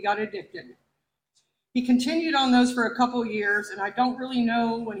them, he got addicted. He continued on those for a couple years, and I don't really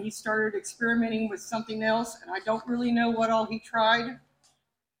know when he started experimenting with something else, and I don't really know what all he tried.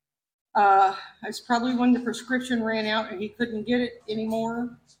 It's probably when the prescription ran out and he couldn't get it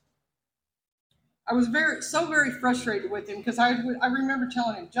anymore. I was very frustrated with him because I remember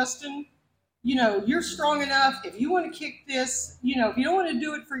telling him, Justin, you're strong enough. If you want to kick this, if you don't want to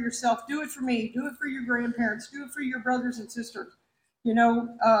do it for yourself, do it for me. Do it for your grandparents. Do it for your brothers and sisters.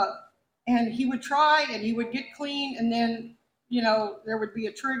 And he would try and he would get clean, and then, there would be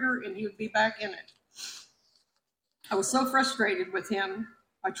a trigger and he would be back in it. I was so frustrated with him.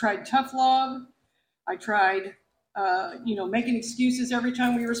 I tried tough love. I tried, making excuses every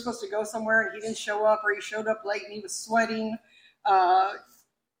time we were supposed to go somewhere and he didn't show up, or he showed up late and he was sweating. I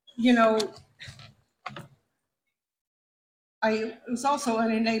was also an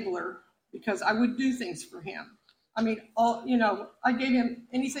enabler because I would do things for him. I gave him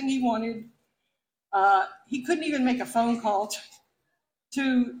anything he wanted. He couldn't even make a phone call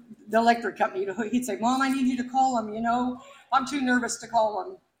to the electric company. He'd say, Mom, I need you to call him, I'm too nervous to call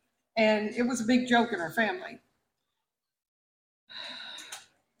him. And it was a big joke in our family.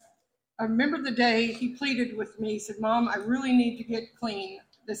 I remember the day he pleaded with me. He said, Mom, I really need to get clean.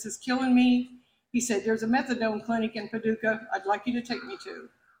 This is killing me. He said, there's a methadone clinic in Paducah I'd like you to take me to.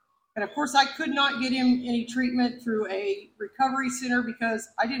 And of course, I could not get him any treatment through a recovery center because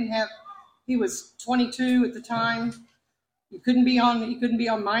he was 22 at the time. He couldn't be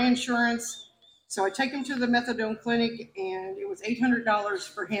on my insurance. So I take him to the methadone clinic, and it was $800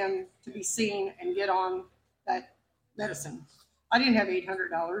 for him to be seen and get on that medicine. I didn't have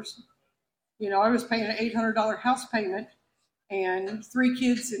 $800. I was paying an $800 house payment and 3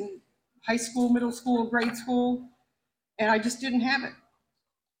 kids in high school, middle school, grade school, and I just didn't have it.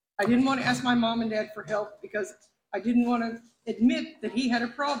 I didn't want to ask my mom and dad for help because I didn't want to admit that he had a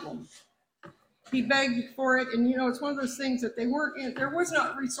problem. He begged for it, and it's one of those things that there was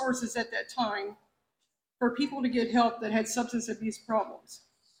not resources at that time for people to get help that had substance abuse problems.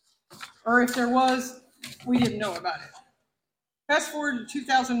 Or if there was, we didn't know about it. Fast forward to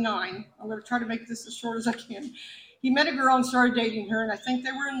 2009, I'm going to try to make this as short as I can. He met a girl and started dating her, and I think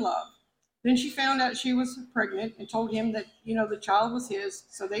they were in love. Then she found out she was pregnant and told him that, the child was his,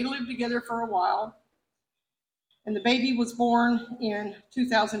 so they lived together for a while, and the baby was born in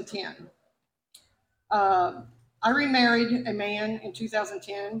 2010. I remarried a man in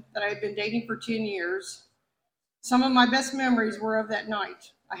 2010 that I had been dating for 10 years. Some of my best memories were of that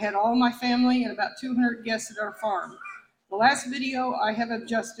night. I had all my family and about 200 guests at our farm. The last video I have of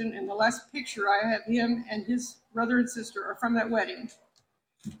Justin and the last picture I have him and his brother and sister are from that wedding.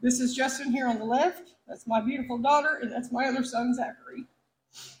 This is Justin here on the left. That's my beautiful daughter, and that's my other son, Zachary.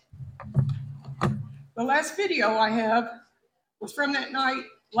 The last video I have was from that night,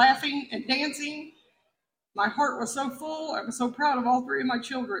 laughing and dancing. My heart was so full. I was so proud of all 3 of my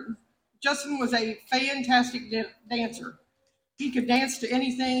children. Justin was a fantastic dancer. He could dance to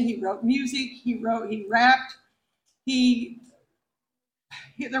anything. He wrote music. He rapped.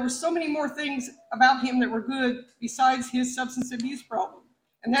 There were so many more things about him that were good besides his substance abuse problem.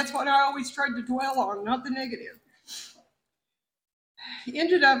 And that's what I always tried to dwell on, not the negative. He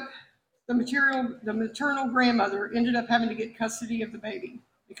ended up, the maternal grandmother ended up having to get custody of the baby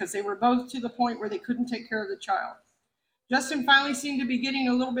because they were both to the point where they couldn't take care of the child. Justin finally seemed to be getting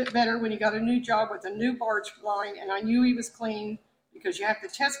a little bit better when he got a new job with a new barge line, and I knew he was clean because you have to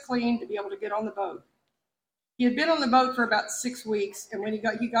test clean to be able to get on the boat. He had been on the boat for about 6 weeks, and when he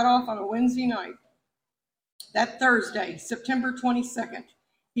got off on a Wednesday night. That Thursday, September 22nd,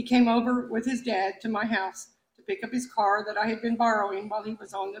 he came over with his dad to my house to pick up his car that I had been borrowing while he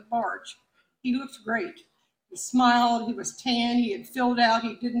was on the barge. He looked great. He smiled. He was tan. He had filled out.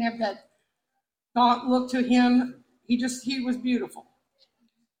 He didn't have that gaunt look to him. He was beautiful.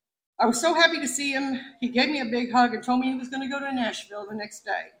 I was so happy to see him. He gave me a big hug and told me he was going to go to Nashville the next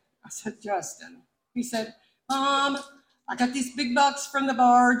day. I said, Justin. He said, Mom, I got these big bucks from the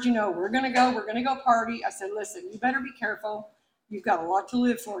barge. We're going to go party. I said, listen, you better be careful. You've got a lot to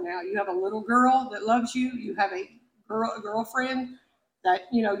live for now. You have a little girl that loves you. You have a girlfriend that,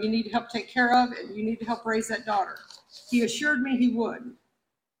 you need to help take care of, and you need to help raise that daughter. He assured me he would.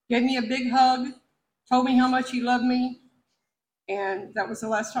 Gave me a big hug, told me how much he loved me, and that was the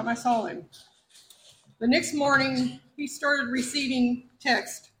last time I saw him. The next morning, he started receiving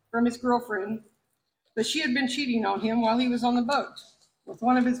texts from his girlfriend that she had been cheating on him while he was on the boat with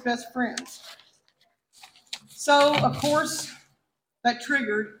one of his best friends. So, of course, that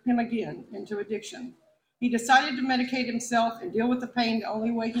triggered him again into addiction. He decided to medicate himself and deal with the pain the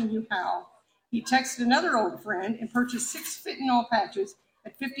only way he knew how. He texted another old friend and purchased 6 fentanyl patches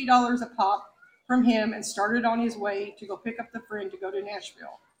at $50 a pop from him and started on his way to go pick up the friend to go to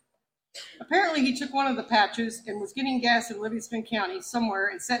Nashville. Apparently, he took one of the patches and was getting gas in Livingston County somewhere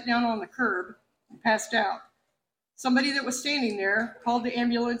and sat down on the curb and passed out. Somebody that was standing there called the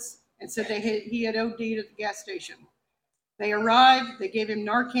ambulance and said he had OD'd at the gas station. They arrived, they gave him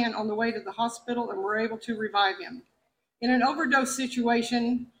Narcan on the way to the hospital, and were able to revive him. In an overdose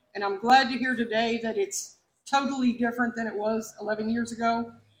situation, and I'm glad to hear today that it's totally different than it was 11 years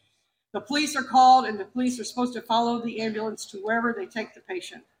ago, the police are called, and the police are supposed to follow the ambulance to wherever they take the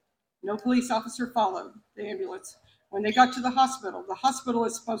patient. No police officer followed the ambulance. When they got to the hospital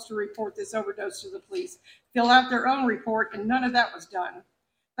is supposed to report this overdose to the police, fill out their own report, and none of that was done.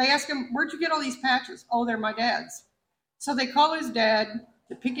 They asked him, where'd you get all these patches? Oh, they're my dad's. So they call his dad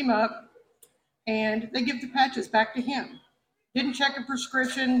to pick him up, and they give the patches back to him. Didn't check a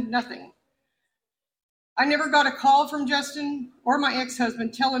prescription, nothing. I never got a call from Justin or my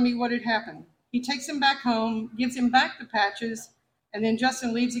ex-husband telling me what had happened. He takes him back home, gives him back the patches, and then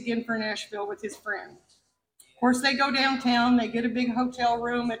Justin leaves again for Nashville with his friend. Of course, they go downtown. They get a big hotel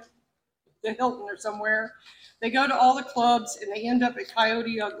room at the Hilton or somewhere. They go to all the clubs, and they end up at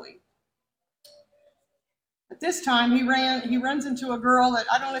Coyote Ugly. At this time, he runs into a girl that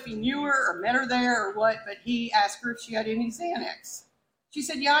I don't know if he knew her or met her there or what, but he asked her if she had any Xanax. She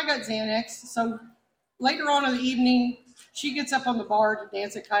said, yeah, I got Xanax. So later on in the evening, she gets up on the bar to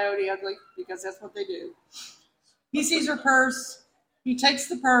dance at Coyote Ugly because that's what they do. He sees her purse. He takes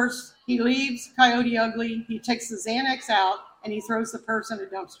the purse. He leaves Coyote Ugly. He takes the Xanax out, and he throws the purse in a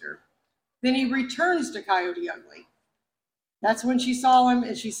dumpster. Then he returns to Coyote Ugly. That's when she saw him,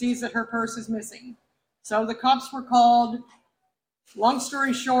 and she sees that her purse is missing. So the cops were called. Long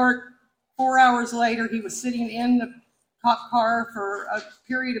story short, 4 hours later, he was sitting in the cop car for a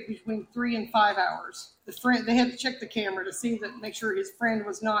period of between 3 and 5 hours. They had to check the camera to see that, make sure his friend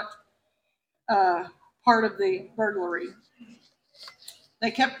was not part of the burglary.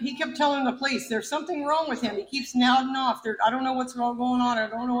 He kept telling the police, there's something wrong with him. He keeps nodding off. I don't know what's going on. I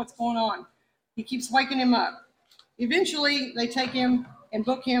don't know what's going on. He keeps waking him up. Eventually, they take him and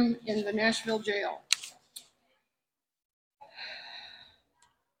book him in the Nashville jail.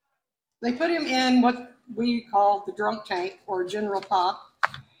 They put him in what we call the drunk tank or general pop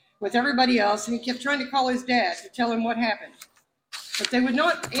with everybody else, and he kept trying to call his dad to tell him what happened. But they would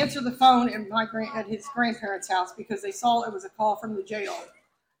not answer the phone at his grandparents' house because they saw it was a call from the jail.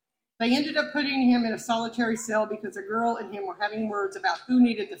 They ended up putting him in a solitary cell because a girl and him were having words about who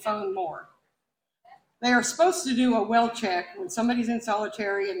needed the phone more. They are supposed to do a well check when somebody's in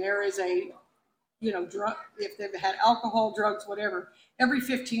solitary and there is a, drug, if they've had alcohol, drugs, whatever, every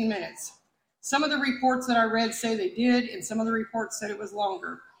 15 minutes. Some of the reports that I read say they did, and some of the reports said it was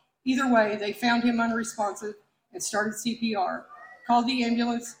longer. Either way, they found him unresponsive and started CPR, called the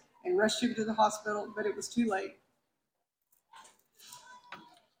ambulance, and rushed him to the hospital, but it was too late.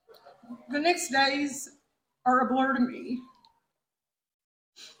 The next days are a blur to me.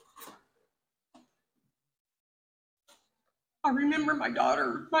 I remember my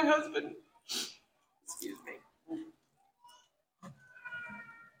daughter, my husband,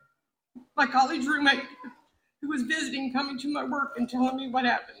 my college roommate who was visiting coming to my work and telling me what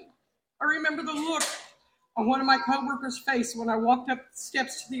happened. I remember the look on one of my coworkers' face when I walked up the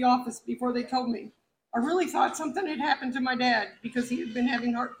steps to the office before they told me. I really thought something had happened to my dad because he had been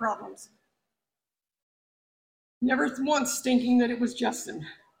having heart problems. Never once thinking that it was Justin.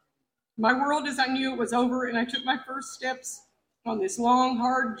 My world as I knew it was over, and I took my first steps on this long,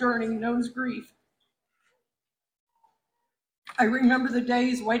 hard journey known as grief. I remember the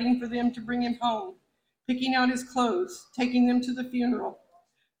days waiting for them to bring him home, picking out his clothes, taking them to the funeral,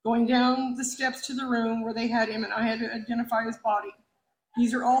 going down the steps to the room where they had him, and I had to identify his body.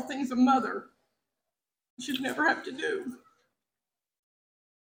 These are all things a mother should never have to do.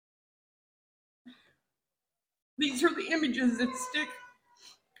 These are the images that stick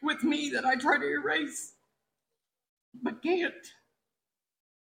with me that I try to erase, but can't.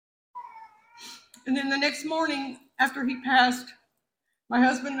 And then the next morning, after he passed, my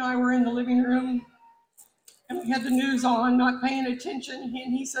husband and I were in the living room, and we had the news on, not paying attention,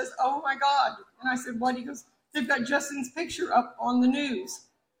 and he says, "Oh my God." And I said, "What?" He goes, "They've got Justin's picture up on the news."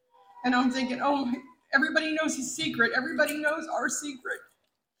 And I'm thinking, everybody knows his secret. Everybody knows our secret.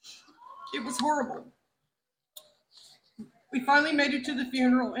 It was horrible. We finally made it to the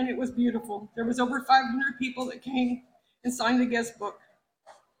funeral, and it was beautiful. There was over 500 people that came and signed the guest book.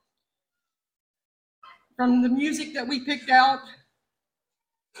 From the music that we picked out,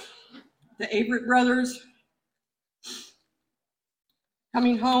 the Averitt Brothers,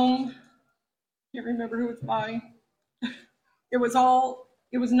 Coming Home, can't remember who it's by. It was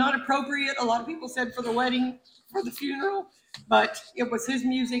not appropriate. A lot of people said for the wedding, for the funeral, but it was his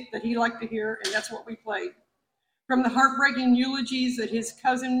music that he liked to hear, and that's what we played. From the heartbreaking eulogies that his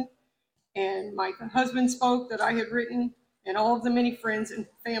cousin and my husband spoke that I had written, and all of the many friends and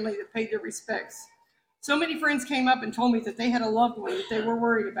family that paid their respects. So many friends came up and told me that they had a loved one that they were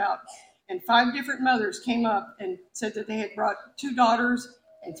worried about. And 5 different mothers came up and said that they had brought 2 daughters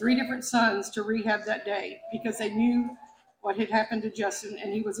and 3 different sons to rehab that day because they knew what had happened to Justin,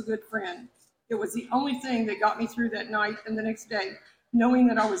 and he was a good friend. It was the only thing that got me through that night and the next day, knowing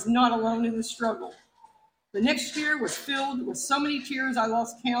that I was not alone in the struggle. The next year was filled with so many tears I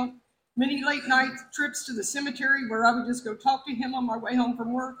lost count, many late night trips to the cemetery where I would just go talk to him on my way home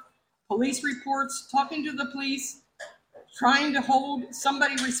from work, police reports, talking to the police, trying to hold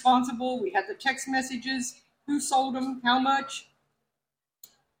somebody responsible. We had the text messages, who sold them, how much.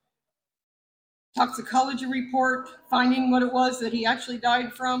 Toxicology report, finding what it was that he actually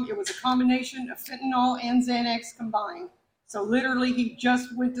died from. It was a combination of fentanyl and Xanax combined. So literally he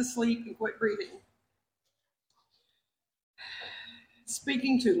just went to sleep and quit breathing.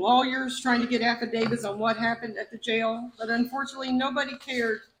 Speaking to lawyers, trying to get affidavits on what happened at the jail, but unfortunately nobody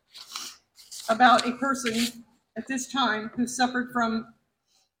cared about a person at this time who suffered from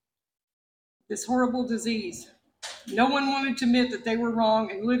this horrible disease. No one wanted to admit that they were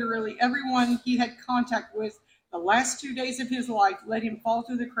wrong, and literally everyone he had contact with the last 2 days of his life let him fall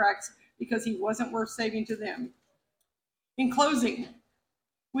through the cracks because he wasn't worth saving to them. In closing,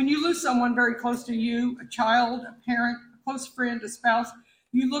 when you lose someone very close to you, a child, a parent, a close friend, a spouse,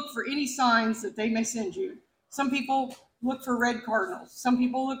 you look for any signs that they may send you. Some people look for red cardinals. Some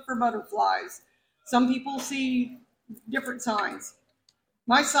people look for butterflies. Some people see different signs.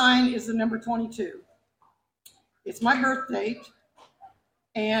 My sign is the number 22. It's my birth date,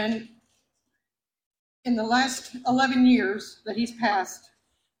 and in the last 11 years that he's passed,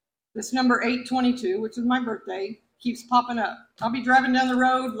 this number 822, which is my birthday, keeps popping up. I'll be driving down the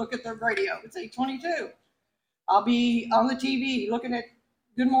road, look at the radio, it's 822. I'll be on the TV looking at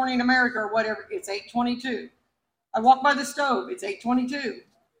Good Morning America or whatever, it's 822. I walk by the stove, it's 822.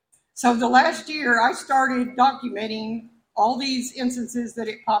 So the last year I started documenting all these instances that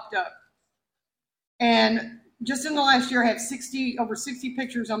it popped up. And just in the last year I have over 60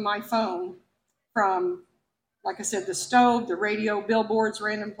 pictures on my phone from, like I said, the stove, the radio, billboards,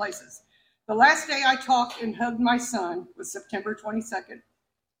 random places. The last day I talked and hugged my son was September 22nd.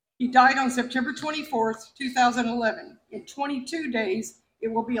 He died on September 24th, 2011. In 22 days, it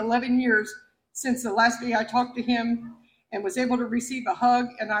will be 11 years since the last day I talked to him and was able to receive a hug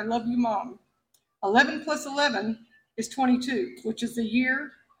and I love you, Mom. 11 plus 11 is 22, which is the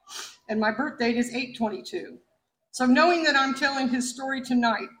year, and my birth date is 8/22. So knowing that I'm telling his story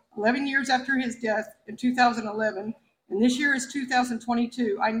tonight, 11 years after his death in 2011, and this year is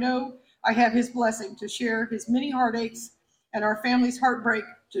 2022, I know I have his blessing to share his many heartaches and our family's heartbreak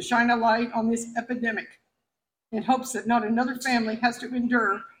to shine a light on this epidemic in hopes that not another family has to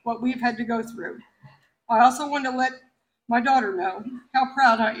endure what we've had to go through. I also want to let my daughter know how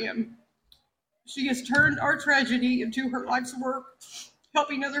proud I am. She has turned our tragedy into her life's work,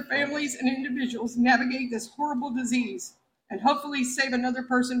 helping other families and individuals navigate this horrible disease and hopefully save another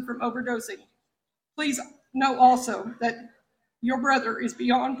person from overdosing. Please know also that your brother is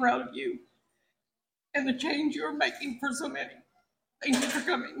beyond proud of you and the change you're making for so many. Thank you for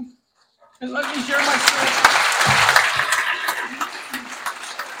coming. And let me share my story.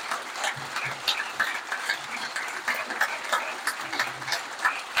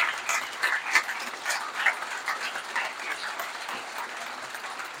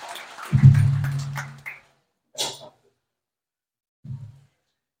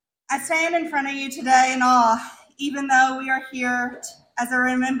 I stand in front of you today in awe, even though we are here as a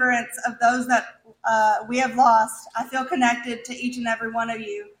remembrance of those that we have lost. I feel connected to each and every one of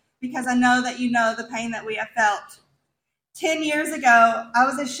you because I know that you know the pain that we have felt. 10 years ago, I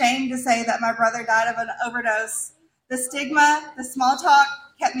was ashamed to say that my brother died of an overdose. The stigma, the small talk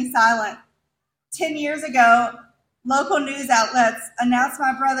kept me silent. 10 years ago, local news outlets announced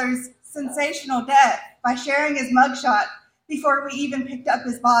my brother's sensational death by sharing his mugshot before we even picked up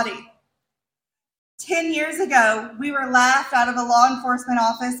his body. 10 years ago, we were laughed out of a law enforcement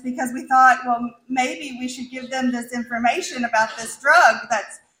office because we thought, well, maybe we should give them this information about this drug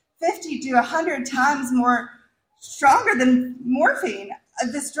that's 50 to 100 times more stronger than morphine,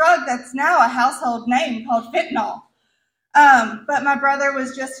 this drug that's now a household name called fentanyl. But my brother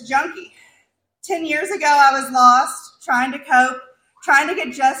was just a junkie. 10 years ago, I was lost, trying to cope, trying to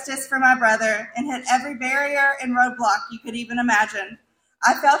get justice for my brother, and hit every barrier and roadblock you could even imagine.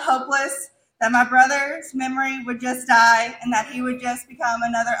 I felt hopeless that my brother's memory would just die and that he would just become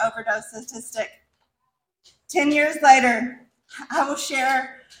another overdose statistic. 10 years later, I will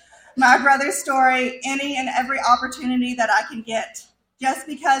share my brother's story any and every opportunity that I can get. Just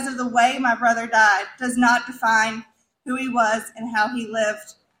because of the way my brother died does not define who he was and how he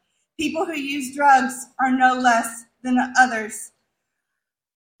lived. People who use drugs are no less than others.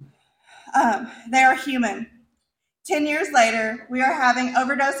 They are human. 10 years later, we are having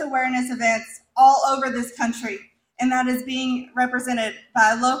overdose awareness events all over this country, and that is being represented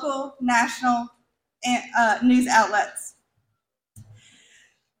by local, national news outlets.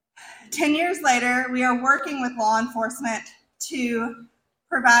 10 years later, we are working with law enforcement to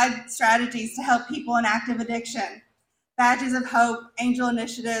provide strategies to help people in active addiction. Badges of Hope, Angel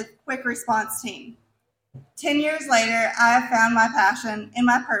Initiative, Quick Response Team. 10 years later, I have found my passion and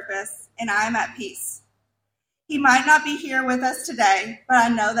my purpose, and I am at peace. He might not be here with us today, but I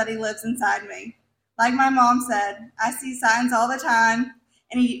know that he lives inside me. Like my mom said, I see signs all the time,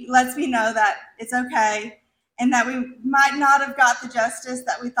 and he lets me know that it's okay and that we might not have got the justice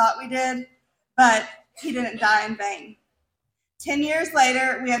that we thought we did, but he didn't die in vain. 10 years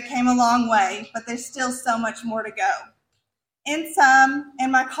later, we have came a long way, but there's still so much more to go. In sum,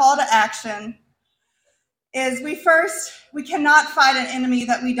 and my call to action is we cannot fight an enemy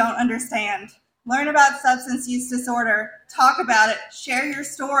that we don't understand. Learn about substance use disorder. Talk about it. Share your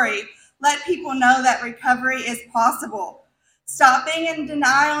story. Let people know that recovery is possible. Stop being in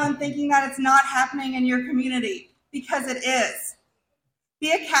denial and thinking that it's not happening in your community, because it is.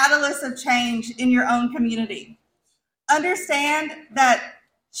 Be a catalyst of change in your own community. Understand that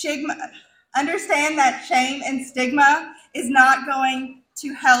shame and stigma is not going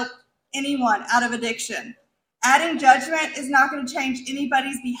to help anyone out of addiction. Adding judgment is not going to change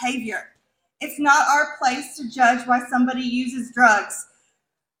anybody's behavior. It's not our place to judge why somebody uses drugs.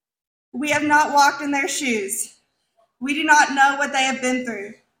 We have not walked in their shoes. We do not know what they have been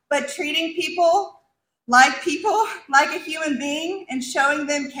through. But treating people like a human being, and showing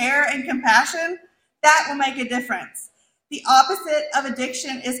them care and compassion, that will make a difference. The opposite of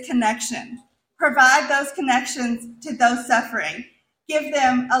addiction is connection. Provide those connections to those suffering. Give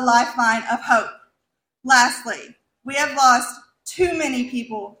them a lifeline of hope. Lastly, we have lost too many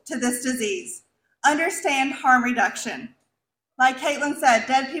people to this disease. Understand harm reduction. Like Caitlin said,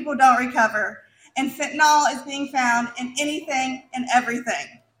 dead people don't recover, and fentanyl is being found in anything and everything.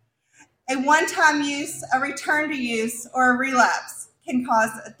 A one-time use, a return to use, or a relapse can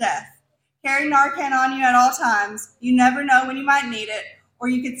cause a death. Carry Narcan on you at all times. You never know when you might need it, or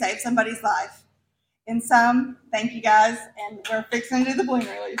you could save somebody's life. In sum, thank you guys, and we're fixing to do the balloon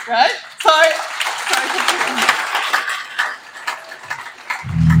release, right? Sorry.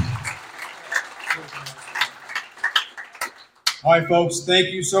 All right, folks, thank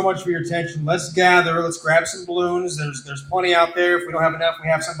you so much for your attention. Let's gather. Let's grab some balloons. There's plenty out there. If we don't have enough, we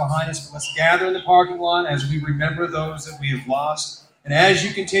have some behind us. But let's gather in the parking lot as we remember those that we have lost. And as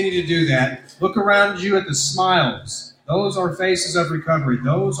you continue to do that, look around you at the smiles. Those are faces of recovery.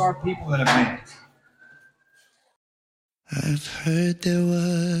 Those are people that have made it. I've heard there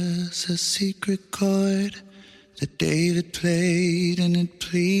was a secret chord that David played and it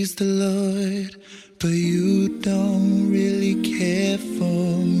pleased the Lord. But you don't really care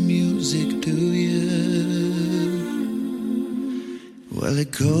for music, do you? Well,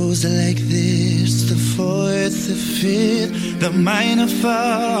 it goes like this: the fourth, the fifth, the minor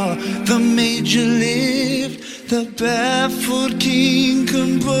fall, the major lift, the baffled king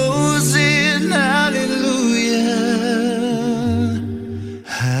composing hallelujah,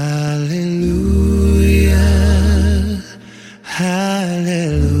 hallelujah,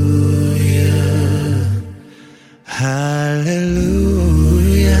 hallelujah. Hallelujah,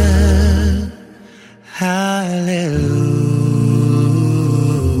 hallelujah.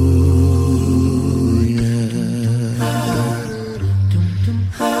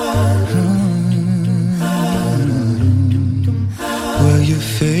 Well, your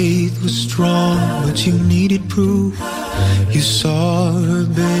faith was strong, but you needed proof. You saw her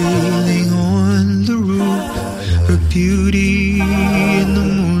bathing on the roof, her beauty in the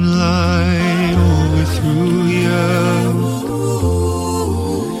moonlight overthrew you.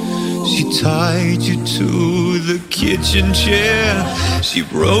 She tied you to the kitchen chair, she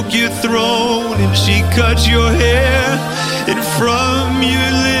broke your throne and she cut your hair, and from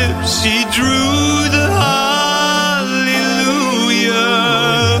your lips she drew the hallelujah,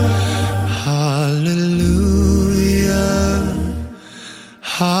 hallelujah,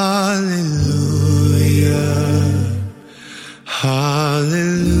 hallelujah, hallelujah,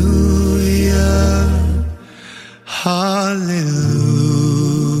 hallelujah.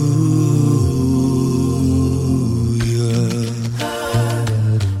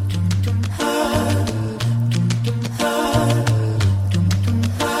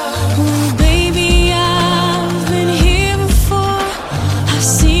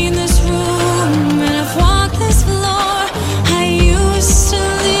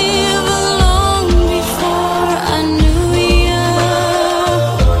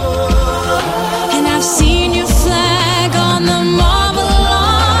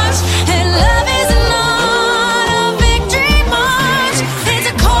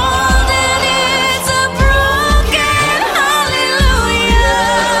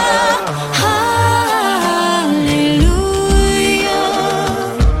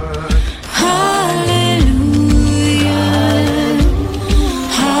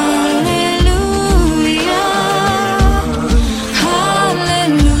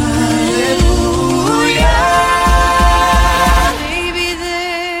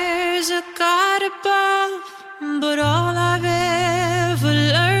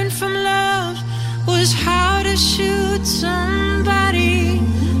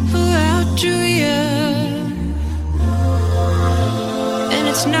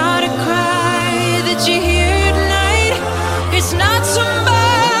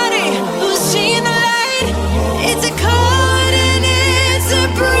 It's a code and it's a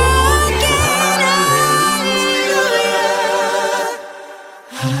broken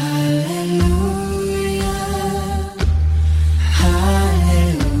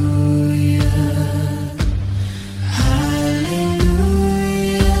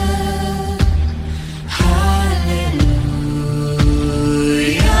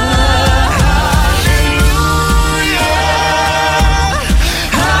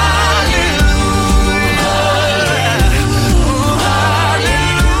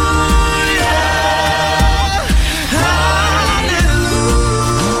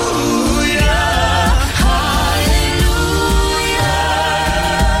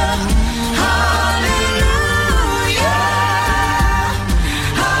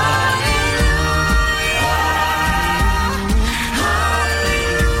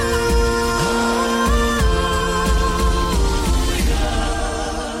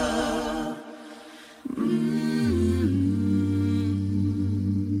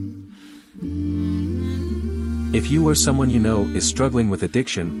If you or someone you know is struggling with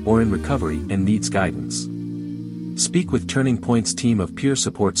addiction or in recovery and needs guidance, speak with Turning Point's team of peer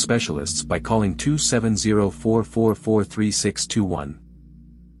support specialists by calling 270-444-3621.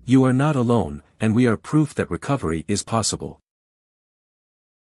 You are not alone, and we are proof that recovery is possible.